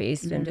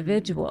fear-based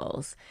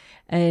individuals,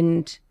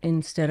 and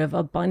instead of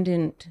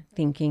abundant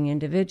thinking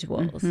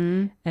individuals.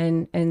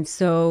 And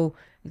so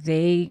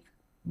they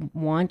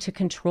want to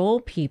control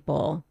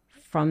people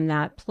from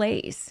that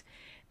place.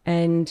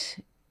 And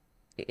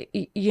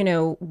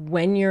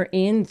when you're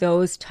in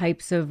those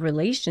types of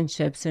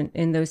relationships and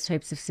in those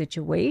types of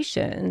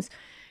situations,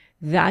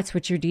 that's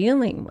what you're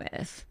dealing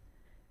with.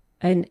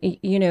 And,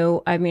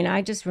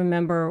 I just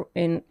remember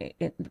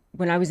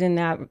when I was in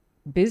that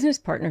business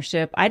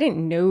partnership, I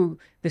didn't know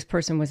this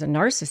person was a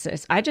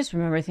narcissist. I just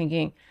remember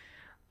thinking,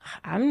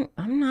 I'm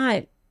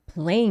not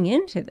playing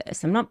into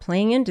this. I'm not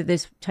playing into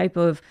this type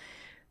of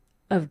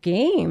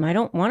game. I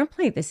don't want to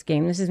play this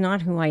game. This is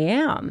not who I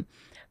am.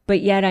 But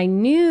yet I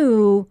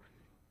knew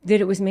that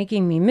it was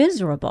making me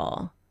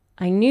miserable.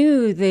 I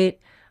knew that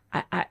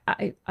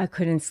I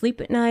couldn't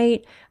sleep at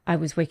night. I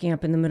was waking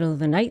up in the middle of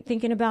the night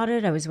thinking about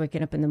it. I was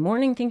waking up in the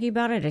morning thinking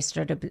about it. I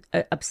started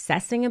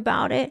obsessing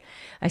about it.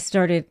 I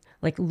started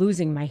like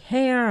losing my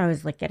hair. I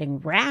was like getting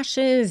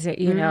rashes,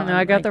 you know.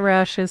 I got the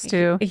rashes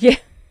too. Yeah.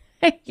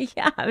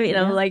 Yeah. I mean,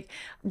 I'm like,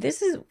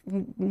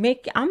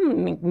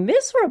 I'm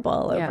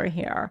miserable over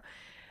here.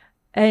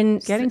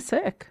 And Getting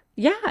sick.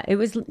 yeah, it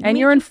was. And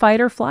you're in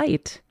fight or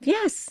flight.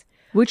 Yes.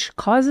 Which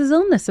causes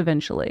illness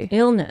eventually.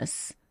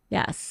 Illness.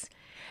 Yes.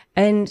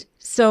 And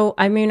so,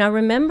 I mean, I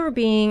remember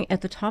being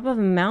at the top of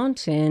a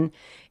mountain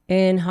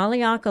in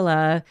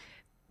Haleakala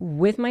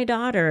with my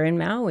daughter in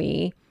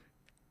Maui.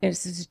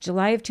 This is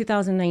July of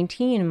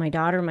 2019. And my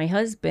daughter and my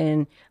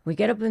husband, we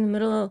get up in the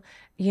middle,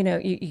 you know,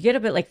 you get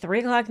up at like 3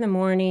 o'clock in the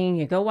morning,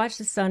 you go watch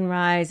the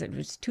sunrise.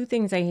 There's two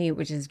things I hate,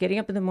 which is getting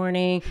up in the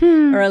morning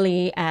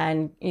early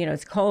and, you know,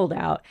 it's cold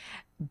out.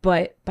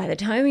 But by the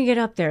time we get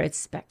up there, it's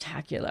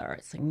spectacular.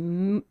 It's like,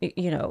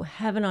 you know,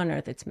 heaven on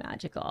earth. It's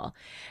magical.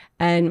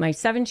 And my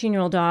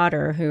 17-year-old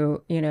daughter,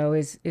 who, you know,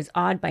 is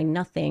awed by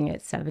nothing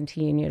at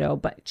 17, you know,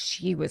 but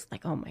she was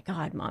like, oh my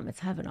God, Mom, it's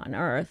heaven on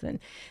earth. And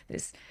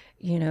this,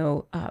 you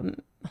know,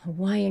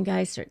 Hawaiian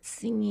guy starts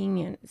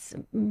singing and it's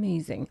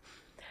amazing.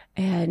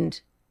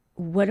 And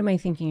what am I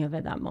thinking of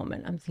at that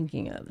moment? I'm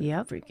thinking of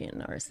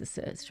freaking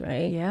narcissist,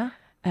 right? Yeah.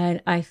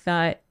 And I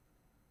thought,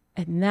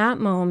 at that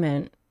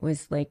moment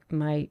was like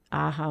my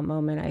aha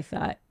moment. I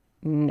thought,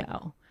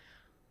 no.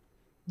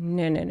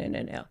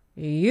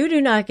 You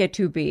do not get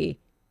to be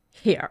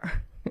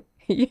here.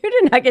 You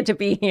do not get to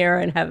be here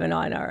in heaven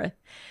on earth.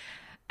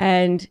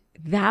 And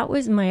that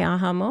was my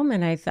aha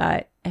moment. I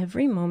thought,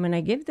 every moment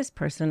I give this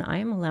person, I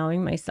am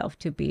allowing myself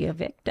to be a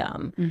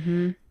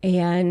victim.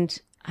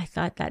 And I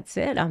thought, that's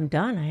it. I'm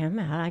done.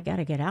 I got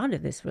to get out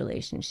of this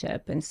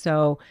relationship. And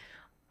so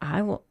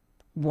I will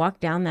walk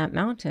down that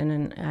mountain,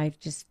 and I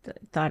just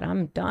thought,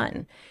 I'm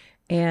done.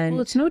 And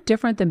well, it's no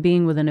different than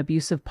being with an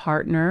abusive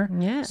partner.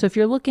 Yeah. So if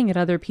you're looking at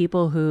other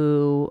people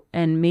who,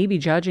 and maybe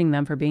judging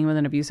them for being with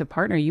an abusive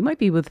partner, you might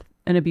be with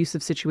an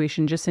abusive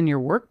situation just in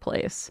your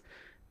workplace.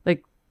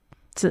 Like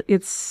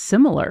it's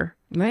similar,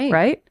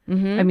 right?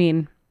 I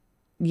mean,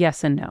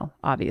 yes and no,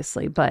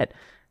 obviously, but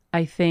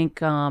I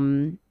think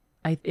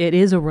it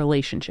is a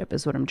relationship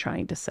is what I'm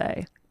trying to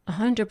say.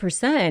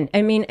 100%.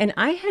 I mean, and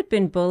I had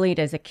been bullied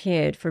as a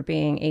kid for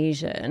being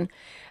Asian.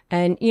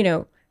 And, you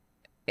know,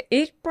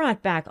 it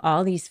brought back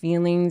all these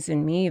feelings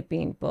in me of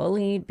being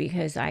bullied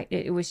because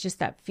it was just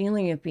that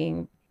feeling of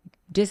being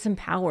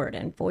disempowered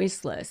and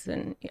voiceless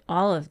and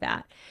all of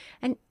that.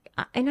 And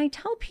I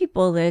tell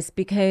people this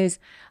because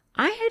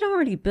I had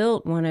already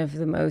built one of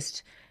the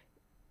most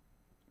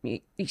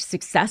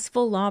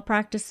successful law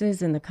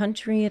practices in the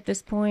country at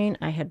this point.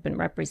 I had been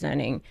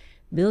representing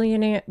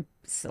billionaire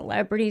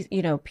celebrities,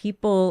 you know,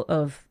 people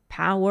of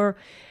power.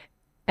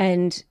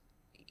 And,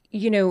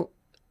 you know,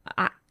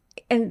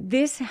 and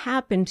this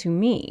happened to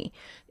me,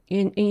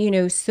 you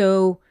know,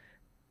 so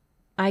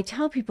I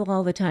tell people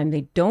all the time,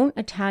 they don't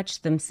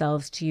attach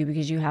themselves to you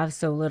because you have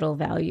so little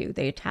value.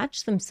 They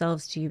attach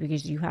themselves to you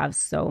because you have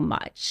so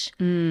much.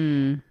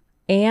 And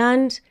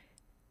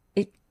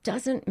it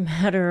doesn't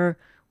matter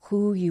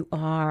who you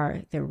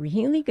are. They're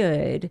really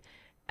good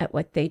at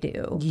what they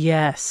do.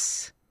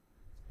 Yes.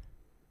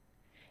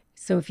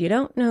 So if you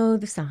don't know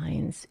the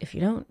signs, if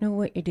you don't know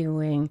what you're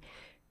doing,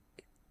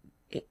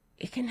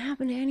 it can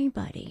happen to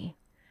anybody.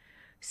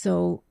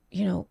 So,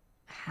 you know,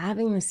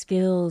 having the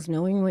skills,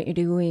 knowing what you're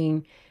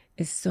doing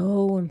is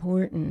so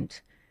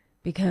important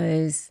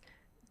because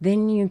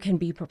then you can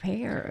be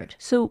prepared.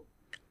 So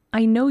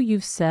I know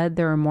you've said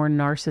there are more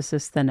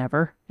narcissists than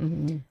ever.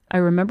 I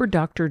remember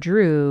Dr.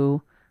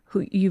 Drew,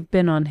 who you've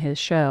been on his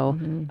show.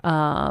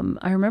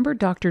 I remember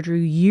Dr. Drew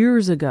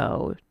years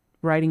ago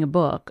writing a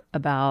book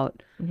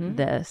about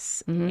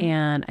this.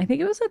 And I think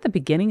it was at the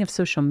beginning of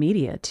social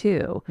media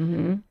too.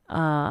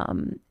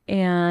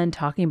 And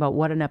talking about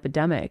what an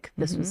epidemic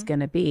this was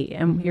going to be.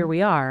 And here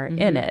we are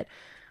in it.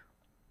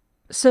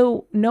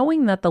 So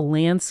knowing that the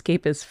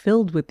landscape is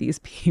filled with these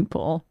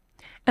people,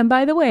 and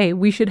by the way,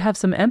 we should have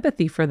some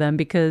empathy for them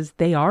because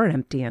they are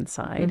empty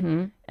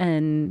inside.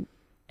 And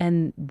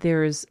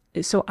there's,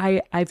 so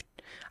I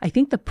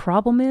think the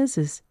problem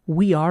is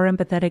we are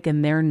empathetic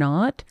and they're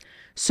not.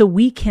 So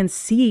we can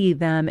see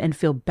them and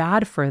feel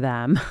bad for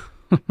them,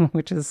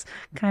 which is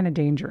kind of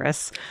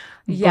dangerous.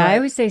 Yeah, I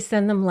always say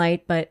send them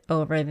light, but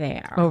over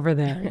there. Over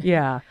there,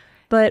 yeah.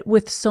 But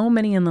with so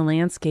many in the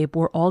landscape,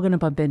 we're all going to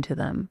bump into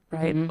them,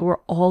 right?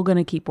 We're all going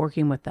to keep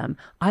working with them.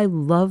 I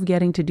love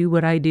getting to do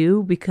what I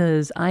do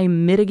because I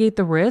mitigate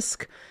the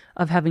risk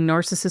of having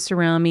narcissists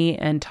around me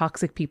and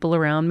toxic people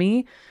around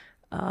me.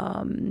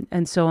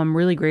 And so I'm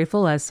really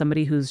grateful as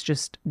somebody who's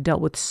just dealt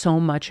with so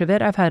much of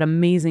it. I've had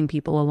amazing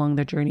people along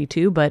the journey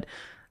too, but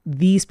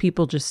these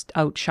people just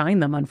outshine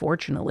them,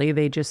 unfortunately.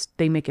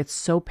 They make it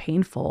so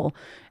painful.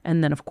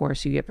 And then of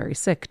course you get very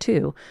sick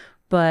too.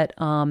 But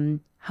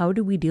How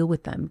do we deal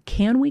with them?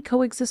 Can we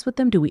coexist with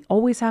them? Do we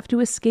always have to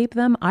escape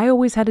them? I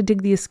always had to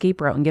dig the escape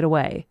route and get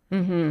away.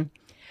 Mm-hmm.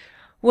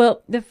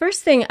 Well, the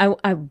first thing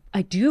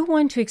I do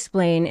want to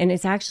explain, and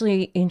it's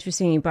actually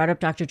interesting you brought up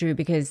Dr. Drew,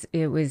 because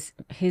it was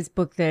his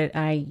book that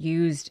I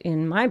used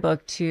in my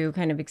book to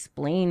kind of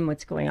explain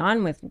what's going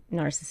on with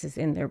narcissists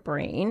in their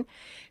brain.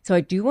 So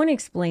I do want to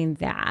explain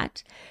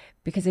that,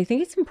 because I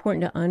think it's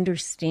important to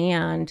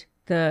understand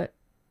the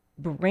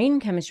brain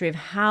chemistry of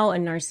how a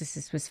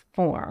narcissist was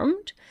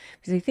formed,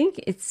 because I think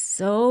it's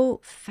so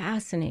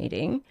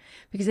fascinating,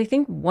 because I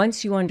think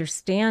once you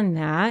understand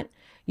that,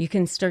 you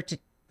can start to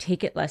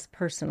take it less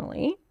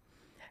personally.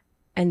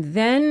 And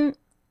then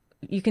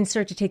you can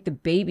start to take the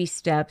baby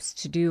steps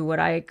to do what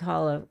I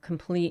call a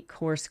complete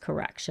course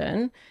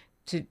correction,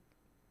 to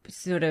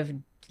sort of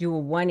do a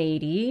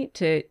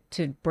 180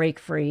 to break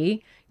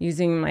free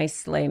using my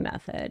SLAY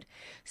method.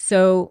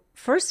 So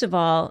first of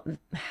all,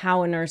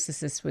 how a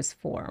narcissist was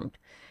formed,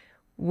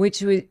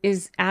 which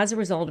is as a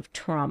result of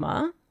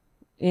trauma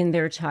in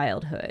their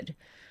childhood,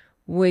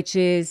 which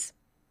is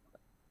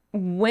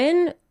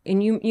when,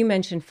 and you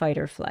mentioned fight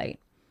or flight,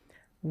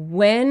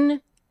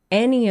 when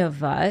any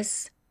of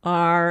us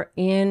are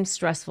in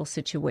stressful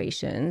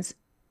situations,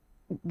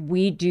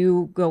 we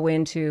do go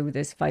into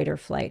this fight or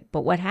flight.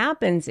 But what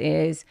happens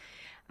is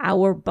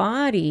our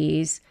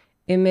bodies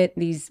emit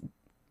these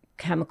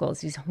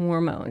chemicals, these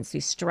hormones,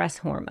 these stress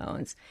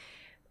hormones.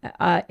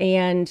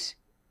 And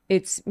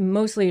it's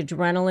mostly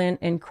adrenaline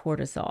and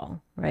cortisol,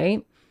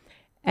 right?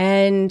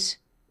 And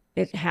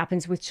it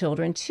happens with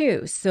children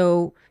too.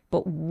 So,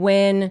 but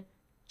when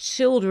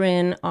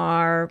children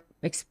are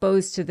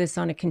exposed to this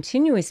on a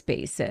continuous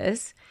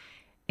basis,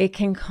 it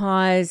can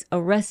cause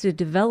arrested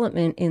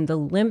development in the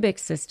limbic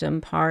system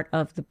part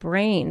of the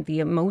brain, the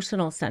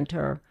emotional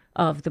center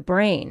of the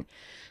brain.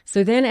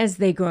 So then as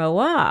they grow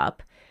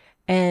up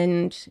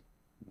and,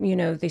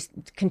 they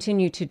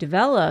continue to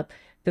develop,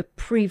 the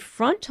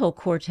prefrontal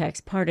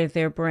cortex part of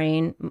their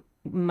brain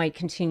might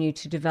continue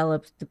to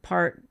develop, the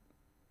part,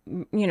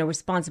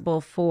 responsible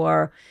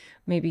for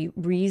maybe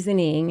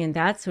reasoning and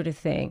that sort of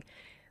thing.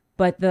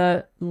 But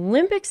the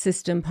limbic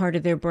system part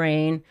of their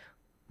brain,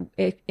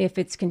 if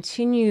it's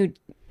continued,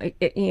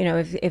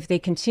 if they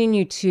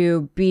continue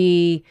to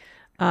be,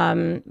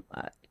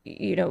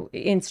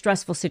 in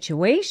stressful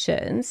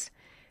situations,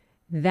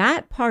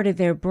 that part of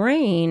their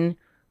brain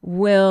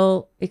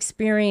will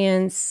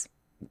experience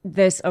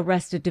this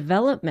arrested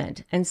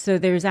development. And so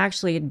there's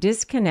actually a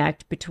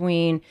disconnect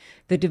between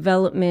the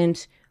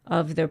development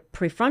of the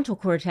prefrontal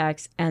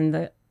cortex and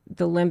the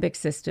limbic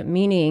system,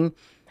 meaning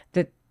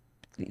that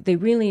they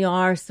really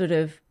are sort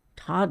of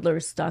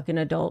toddlers stuck in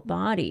adult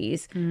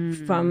bodies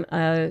from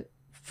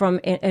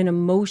an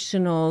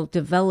emotional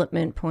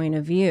development point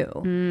of view.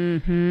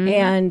 Mm-hmm.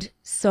 And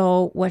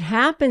so what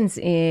happens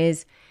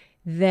is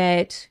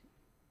that,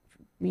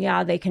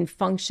 they can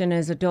function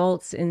as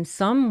adults in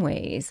some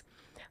ways,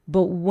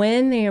 but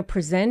when they are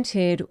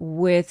presented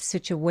with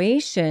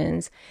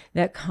situations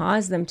that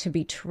cause them to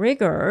be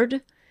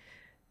triggered,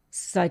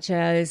 such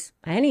as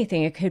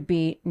anything, it could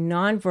be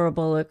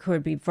nonverbal, it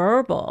could be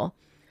verbal,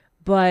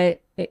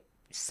 but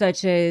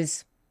such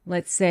as,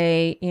 let's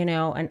say,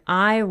 an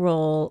eye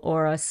roll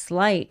or a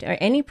slight or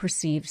any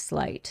perceived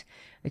slight.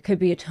 It could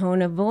be a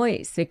tone of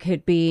voice. It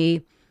could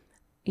be,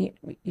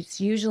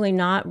 it's usually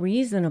not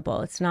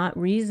reasonable. It's not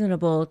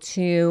reasonable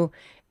to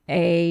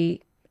a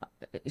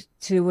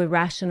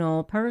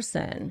rational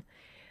person.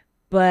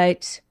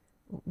 But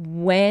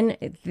when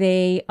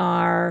they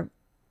are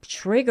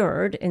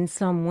triggered in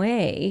some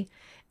way,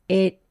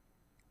 it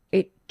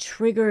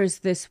triggers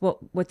this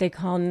what they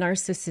call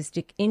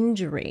narcissistic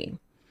injury.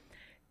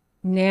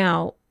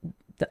 Now,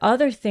 the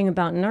other thing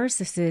about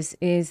narcissists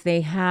is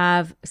they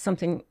have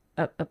something,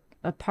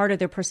 a part of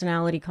their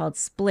personality called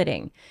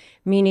splitting,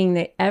 meaning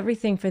that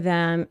everything for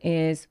them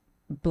is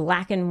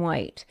black and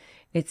white.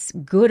 It's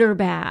good or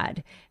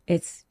bad.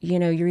 It's,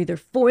 you're either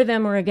for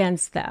them or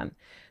against them.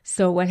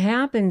 So what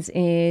happens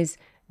is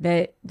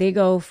that they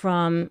go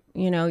from,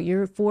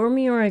 you're for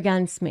me or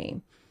against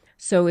me.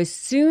 So as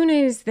soon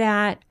as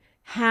that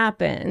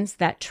happens,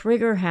 that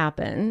trigger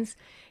happens,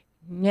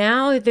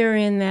 now they're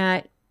in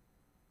that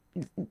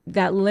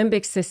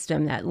limbic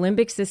system. That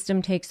limbic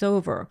system takes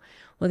over.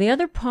 Well, the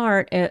other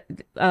part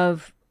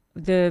of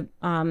their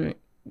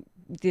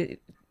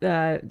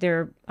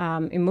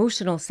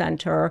emotional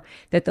center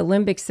that the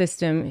limbic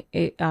system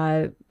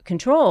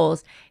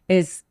controls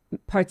is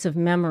parts of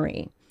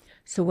memory.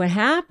 So what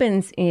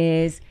happens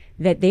is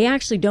that they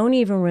actually don't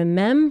even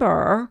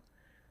remember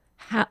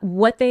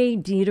what they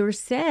did or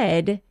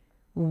said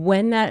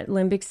when that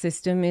limbic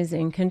system is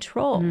in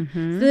control.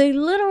 Mm-hmm. So they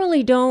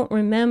literally don't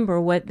remember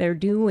what they're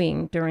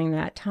doing during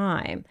that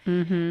time.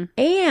 Mm-hmm.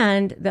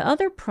 And the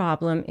other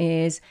problem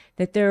is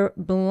that they're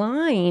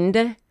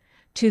blind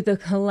to the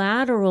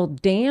collateral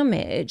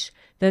damage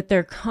that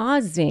they're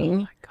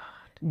causing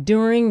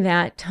during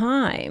that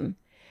time.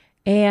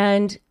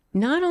 And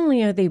not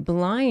only are they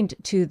blind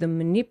to the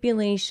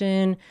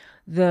manipulation,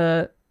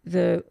 the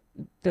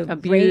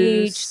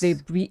Abuse.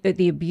 rage,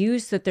 the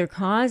abuse that they're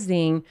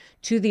causing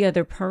to the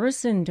other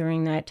person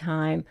during that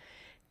time,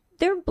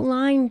 they're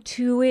blind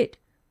to it,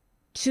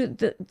 to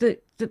the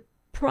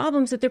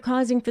problems that they're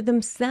causing for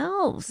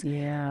themselves.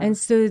 Yeah. And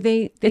so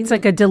It's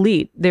like a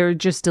delete. They're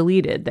just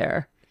deleted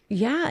there.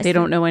 yeah, They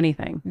don't know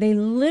anything. they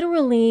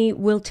literally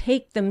will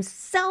take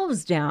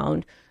themselves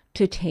down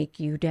to take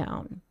you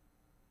down.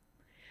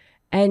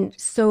 And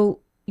so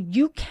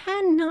you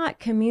cannot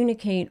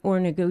communicate or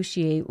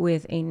negotiate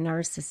with a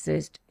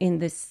narcissist in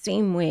the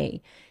same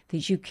way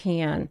that you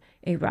can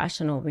a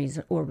rational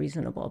or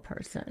reasonable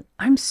person.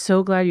 I'm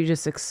so glad you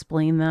just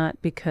explained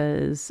that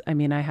because, I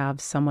mean, I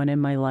have someone in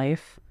my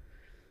life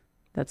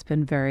that's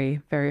been very,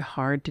 very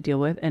hard to deal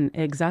with. And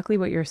exactly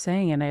what you're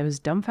saying. And I was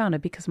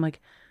dumbfounded because I'm like,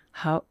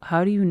 how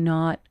can you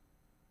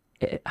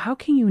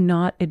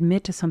not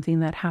admit to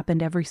something that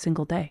happened every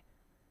single day?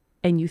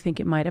 And you think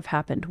it might have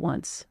happened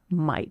once.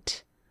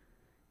 Might.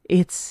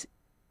 It's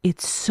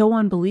so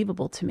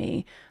unbelievable to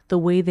me, the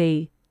way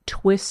they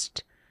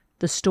twist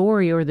the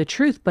story or the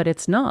truth, but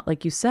it's not.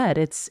 Like you said,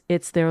 it's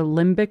their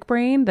limbic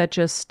brain that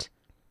just,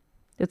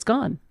 it's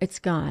gone. It's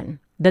gone.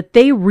 That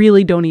they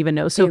really don't even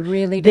know. So They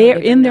really don't they're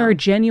even in their know.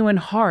 genuine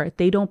heart,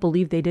 they don't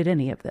believe they did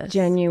any of this.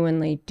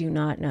 Genuinely do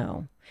not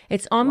know.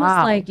 It's almost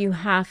Wow. like you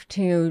have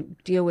to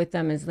deal with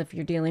them as if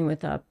you're dealing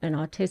with an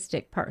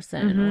autistic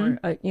person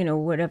or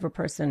whatever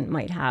person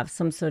might have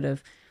some sort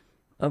of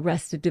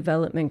arrested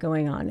development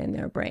going on in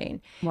their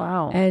brain.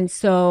 Wow. And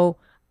so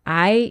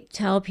I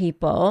tell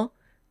people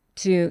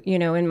to,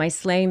 in my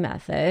SLAY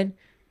method,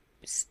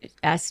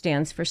 S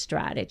stands for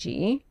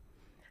strategy.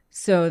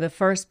 So the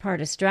first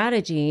part of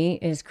strategy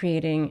is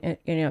creating,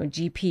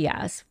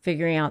 GPS,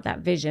 figuring out that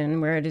vision,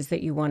 where it is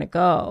that you want to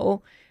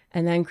go,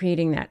 and then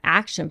creating that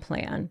action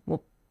plan.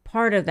 Well,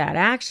 part of that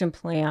action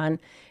plan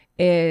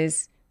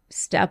is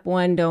step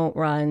 1, don't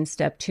run.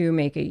 Step 2,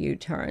 make a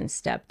U-turn.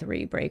 Step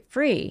 3, break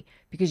free.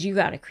 Because you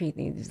got to create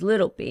these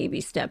little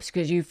baby steps,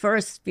 because you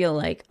first feel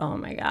like, oh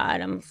my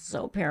God, I'm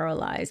so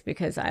paralyzed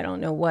because I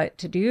don't know what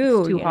to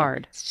do. It's too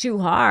hard. It's too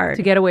hard.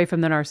 To get away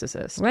from the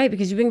narcissist. Right,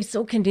 because you've been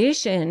so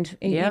conditioned,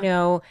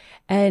 Yeah.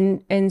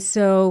 and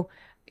so,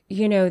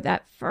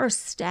 that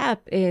first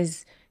step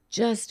is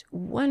just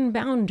one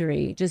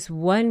boundary,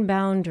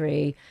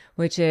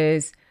 which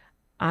is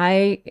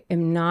I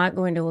am not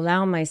going to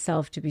allow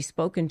myself to be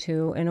spoken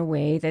to in a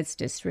way that's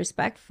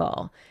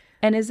disrespectful.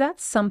 And is that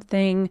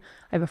something,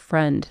 I have a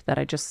friend that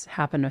I just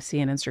happened to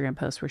see an Instagram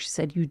post where she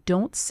said, you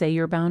don't say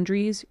your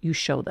boundaries, you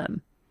show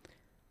them.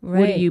 Right.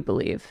 What do you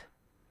believe?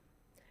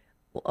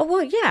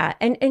 Well, yeah.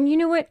 And you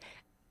know what?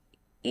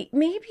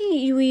 Maybe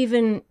you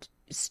even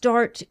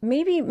start,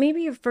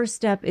 maybe your first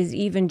step is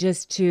even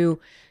just to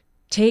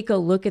take a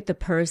look at the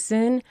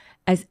person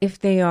as if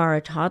they are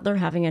a toddler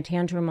having a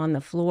tantrum on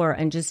the floor,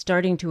 and just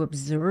starting to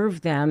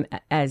observe them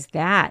as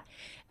that,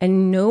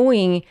 and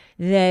knowing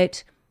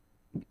that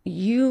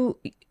you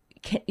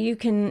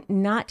can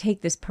not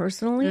take this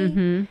personally.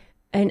 Mm-hmm.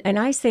 And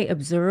I say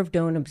observe,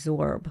 don't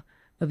absorb.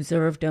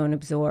 Observe, don't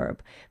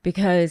absorb,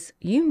 because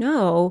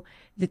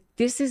that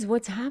this is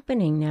what's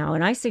happening now.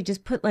 And I say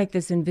just put like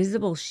this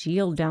invisible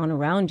shield down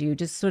around you,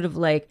 just sort of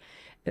like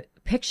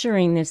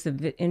picturing this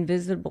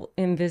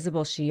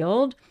invisible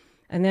shield,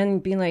 and then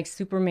being like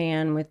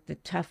Superman with the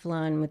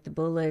Teflon with the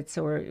bullets,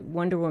 or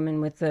Wonder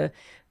Woman with the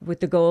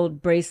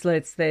gold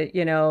bracelets that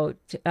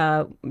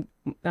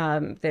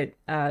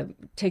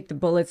take the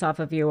bullets off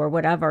of you, or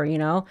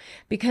whatever,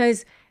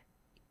 because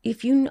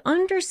if you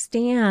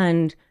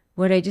understand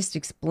what I just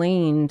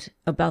explained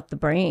about the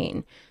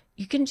brain,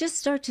 you can just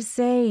start to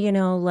say,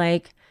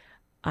 like,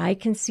 I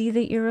can see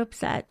that you're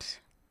upset.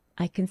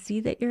 I can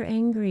see that you're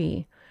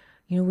angry.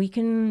 We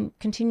can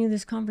continue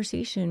this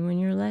conversation when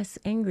you're less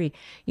angry.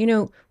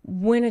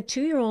 When a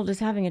 2-year-old is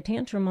having a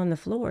tantrum on the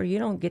floor, you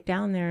don't get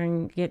down there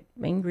and get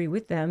angry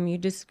with them. You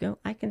just go,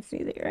 I can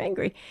see that you're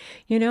angry.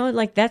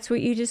 Like that's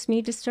what you just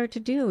need to start to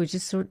do, is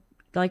just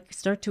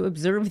start to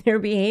observe their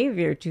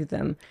behavior to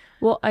them.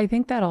 Well, I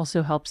think that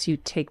also helps you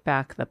take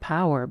back the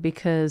power,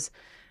 because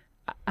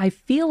I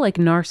feel like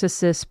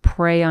narcissists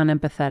prey on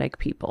empathetic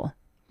people,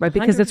 right?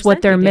 Because it's what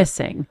 100% they're they do.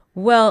 missing.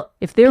 Well,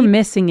 If they're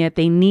missing it,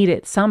 they need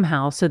it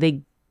somehow. So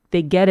they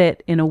get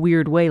it in a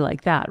weird way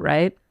like that,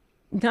 right?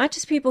 not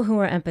just people who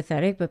are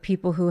empathetic, but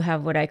people who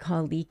have what I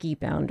call leaky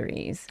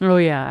boundaries. Oh,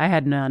 yeah. I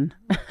had none.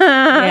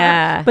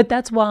 Yeah. But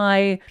that's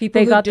why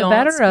People they who got the don't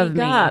better of speak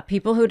me. up.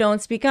 People who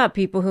don't speak up.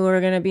 People who are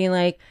going to be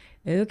like,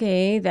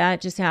 okay, that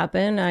just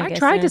happened. I guess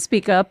tried to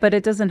speak up, but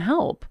it doesn't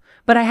help.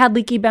 But I had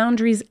leaky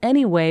boundaries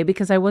anyway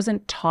because I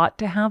wasn't taught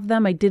to have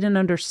them. I didn't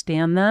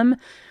understand them.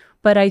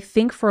 But I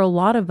think for a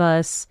lot of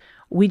us,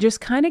 we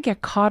just kind of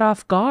get caught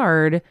off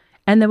guard,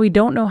 and then we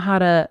don't know how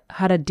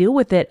to deal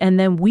with it. And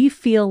then we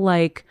feel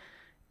like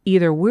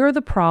either we're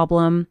the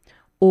problem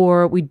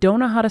or we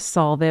don't know how to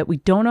solve it. We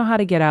don't know how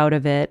to get out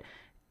of it.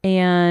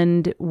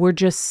 And we're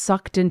just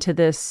sucked into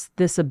this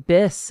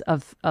abyss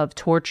of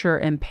torture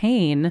and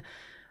pain.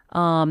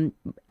 And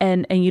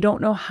you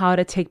don't know how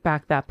to take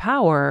back that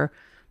power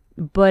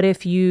But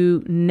if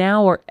you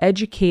now are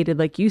educated,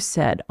 like you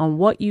said, on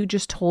what you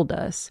just told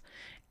us,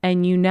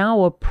 and you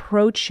now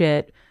approach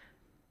it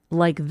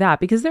like that,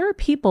 because there are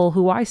people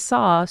who I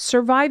saw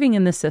surviving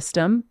in the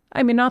system.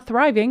 I mean, not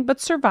thriving, but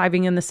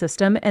surviving in the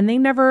system. And they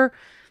never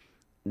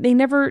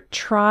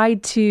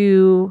tried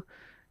to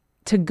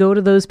go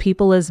to those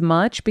people as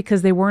much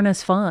because they weren't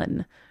as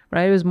fun,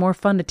 right? It was more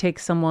fun to take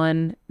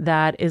someone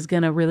that is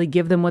going to really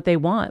give them what they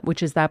want,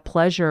 which is that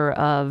pleasure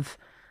of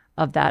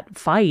that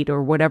fight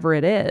or whatever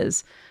it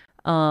is.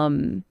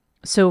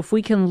 So if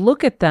we can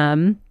look at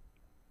them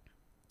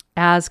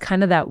as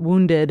kind of that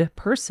wounded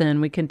person,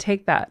 we can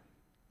take that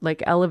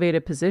like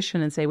elevated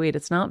position and say, wait,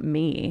 it's not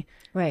me.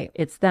 Right.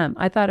 It's them.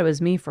 I thought it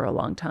was me for a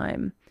long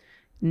time.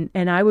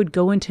 And I would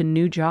go into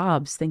new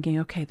jobs thinking,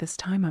 okay, this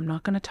time I'm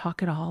not going to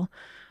talk at all.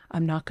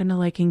 I'm not going to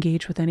like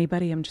engage with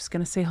anybody. I'm just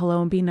going to say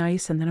hello and be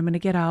nice. And then I'm going to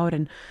get out.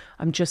 And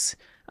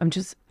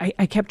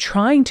I kept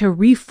trying to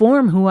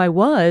reform who I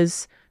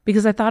was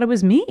because I thought it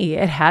was me.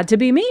 It had to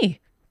be me.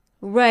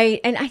 Right.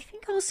 And I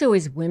think also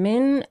as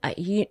women,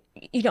 I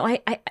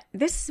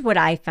this is what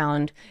I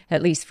found,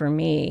 at least for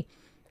me,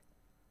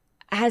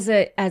 as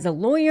a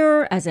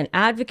lawyer, as an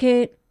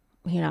advocate,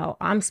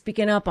 I'm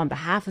speaking up on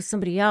behalf of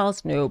somebody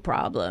else. No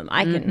problem.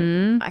 I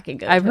can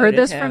go. I've heard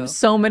this from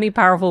so many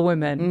powerful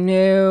women.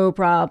 No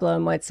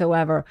problem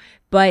whatsoever.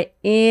 But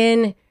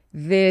in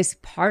this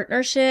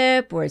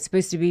partnership where it's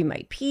supposed to be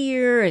my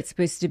peer, it's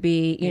supposed to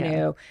be,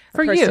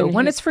 for you,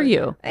 when it's for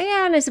you.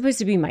 Yeah, and it's supposed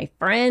to be my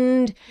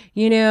friend,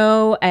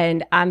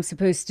 and I'm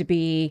supposed to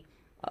be,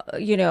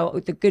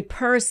 the good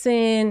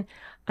person.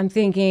 I'm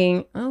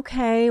thinking,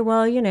 okay,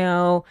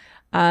 well,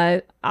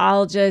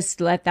 I'll just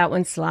let that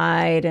one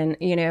slide, and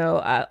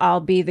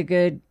I'll be the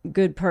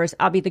good person.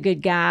 I'll be the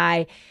good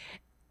guy.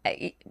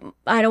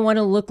 I don't want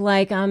to look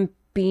like I'm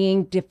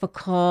being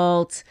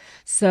difficult,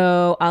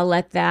 so I'll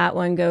let that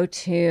one go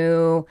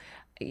too.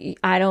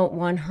 I don't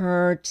want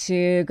her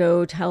to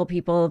go tell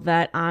people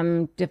that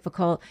I'm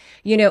difficult,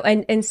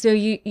 and so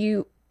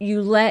you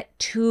let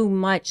too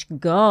much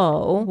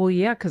go. Well,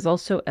 yeah, because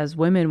also as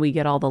women, we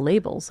get all the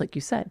labels, like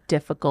you said,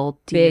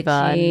 difficult,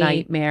 diva, Bitchy.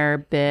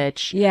 Nightmare,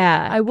 bitch.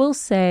 Yeah. I will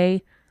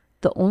say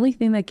the only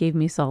thing that gave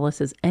me solace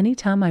is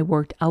anytime I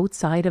worked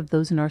outside of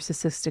those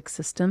narcissistic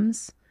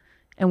systems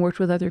and worked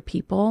with other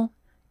people,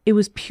 it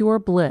was pure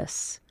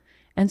bliss.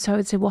 And so I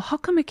would say, well, how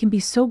come it can be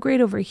so great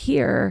over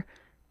here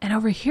and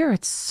over here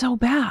it's so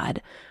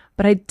bad?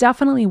 But I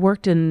definitely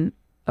worked in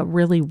a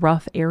really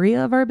rough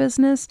area of our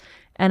business.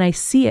 And I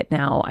see it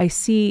now.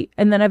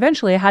 And then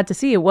eventually I had to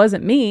see it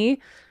wasn't me.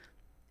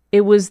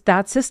 It was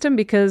that system,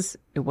 because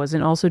it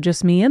wasn't also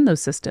just me in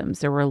those systems.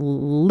 There were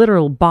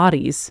literal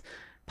bodies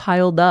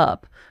piled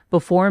up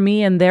before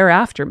me and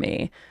thereafter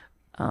me,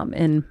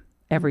 in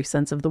every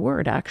sense of the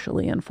word,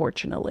 actually,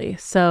 unfortunately.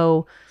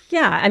 So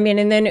yeah, I mean,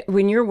 and then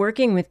when you're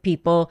working with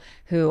people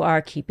who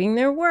are keeping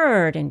their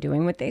word and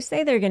doing what they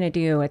say they're going to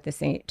do at the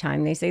same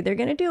time they say they're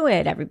going to do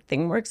it,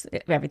 everything works,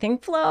 everything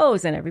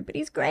flows, and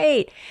everybody's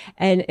great,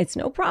 and it's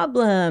no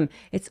problem.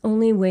 It's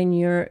only when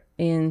you're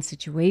in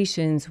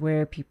situations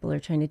where people are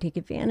trying to take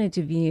advantage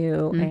of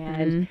you,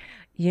 and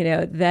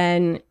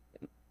then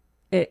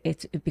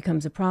it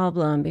becomes a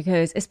problem,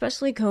 because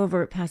especially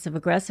covert passive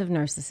aggressive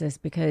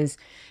narcissists, because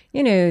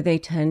they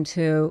tend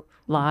to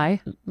lie,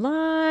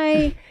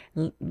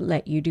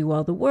 let you do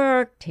all the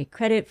work, take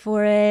credit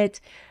for it,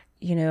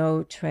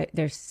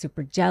 they're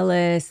super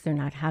jealous, they're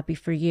not happy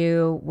for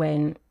you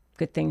when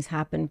good things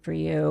happen for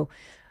you.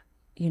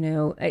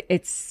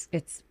 It's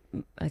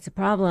a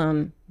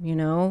problem.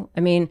 I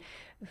mean,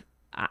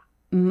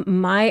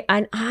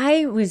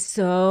 I was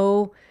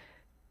so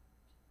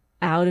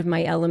out of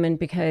my element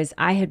because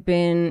I had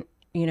been,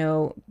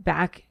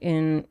 back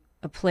in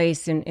a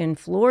place in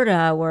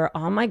Florida where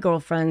all my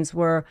girlfriends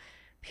were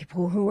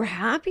people who were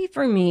happy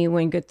for me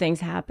when good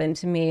things happened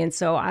to me. And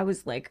so I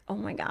was like, oh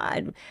my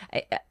God,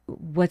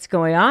 what's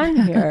going on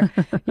here?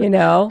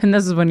 And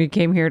this is when you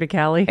came here to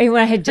Cali? And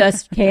when I had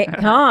just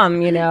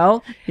come,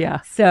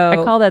 Yeah. So I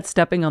call that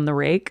stepping on the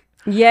rake.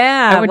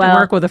 Yeah. I went to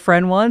work with a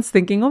friend once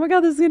thinking, oh my God,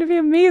 this is going to be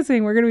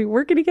amazing. We're going to be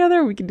working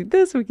together. We can do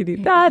this. We can do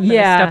that. And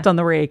I stepped on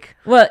the rake.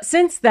 Well,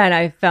 since then,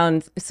 I've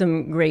found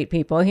some great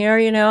people here,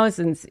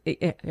 since,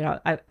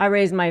 I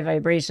raised my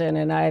vibration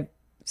and I've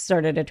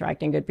started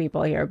attracting good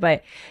people here.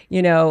 But,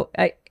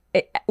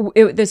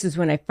 this is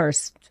when I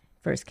first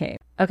came.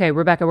 Okay,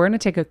 Rebecca, we're going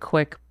to take a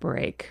quick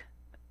break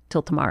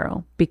till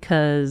tomorrow,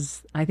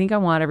 because I think I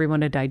want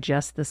everyone to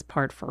digest this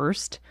part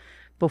first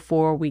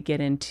before we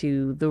get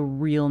into the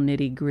real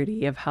nitty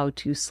gritty of how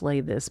to slay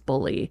this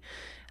bully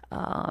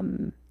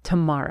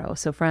tomorrow.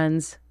 So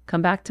friends,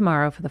 come back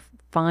tomorrow for the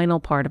final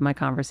part of my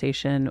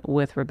conversation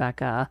with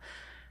Rebecca.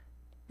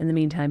 In the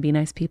meantime, be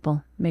nice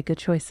people, make good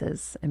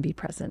choices, and be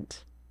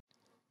present.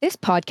 This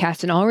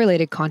podcast and all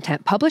related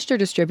content published or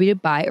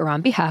distributed by or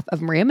on behalf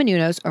of Maria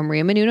Menounos or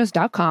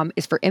mariamenounos.com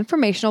is for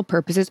informational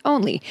purposes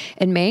only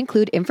and may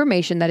include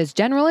information that is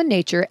general in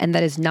nature and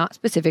that is not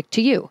specific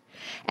to you.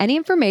 Any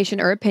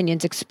information or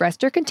opinions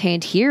expressed or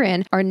contained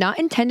herein are not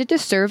intended to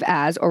serve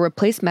as or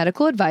replace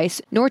medical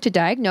advice, nor to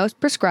diagnose,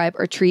 prescribe,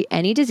 or treat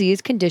any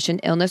disease, condition,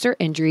 illness, or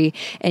injury,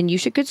 and you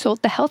should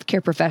consult the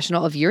healthcare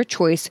professional of your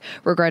choice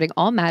regarding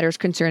all matters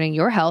concerning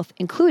your health,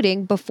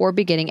 including before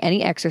beginning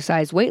any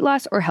exercise, weight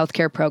loss, or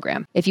healthcare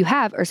program. If you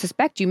have or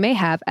suspect you may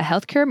have a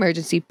healthcare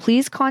emergency,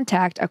 please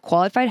contact a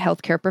qualified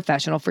healthcare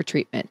professional for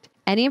treatment.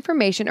 Any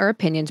information or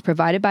opinions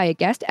provided by a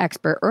guest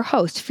expert or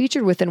host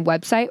featured within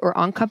website or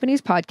on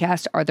company's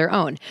podcast are their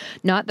own,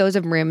 not those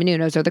of Maria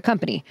Menounos or the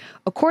company.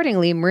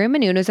 Accordingly, Maria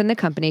Menounos and the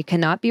company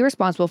cannot be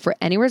responsible for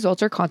any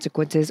results or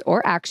consequences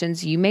or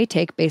actions you may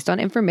take based on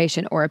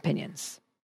information or opinions.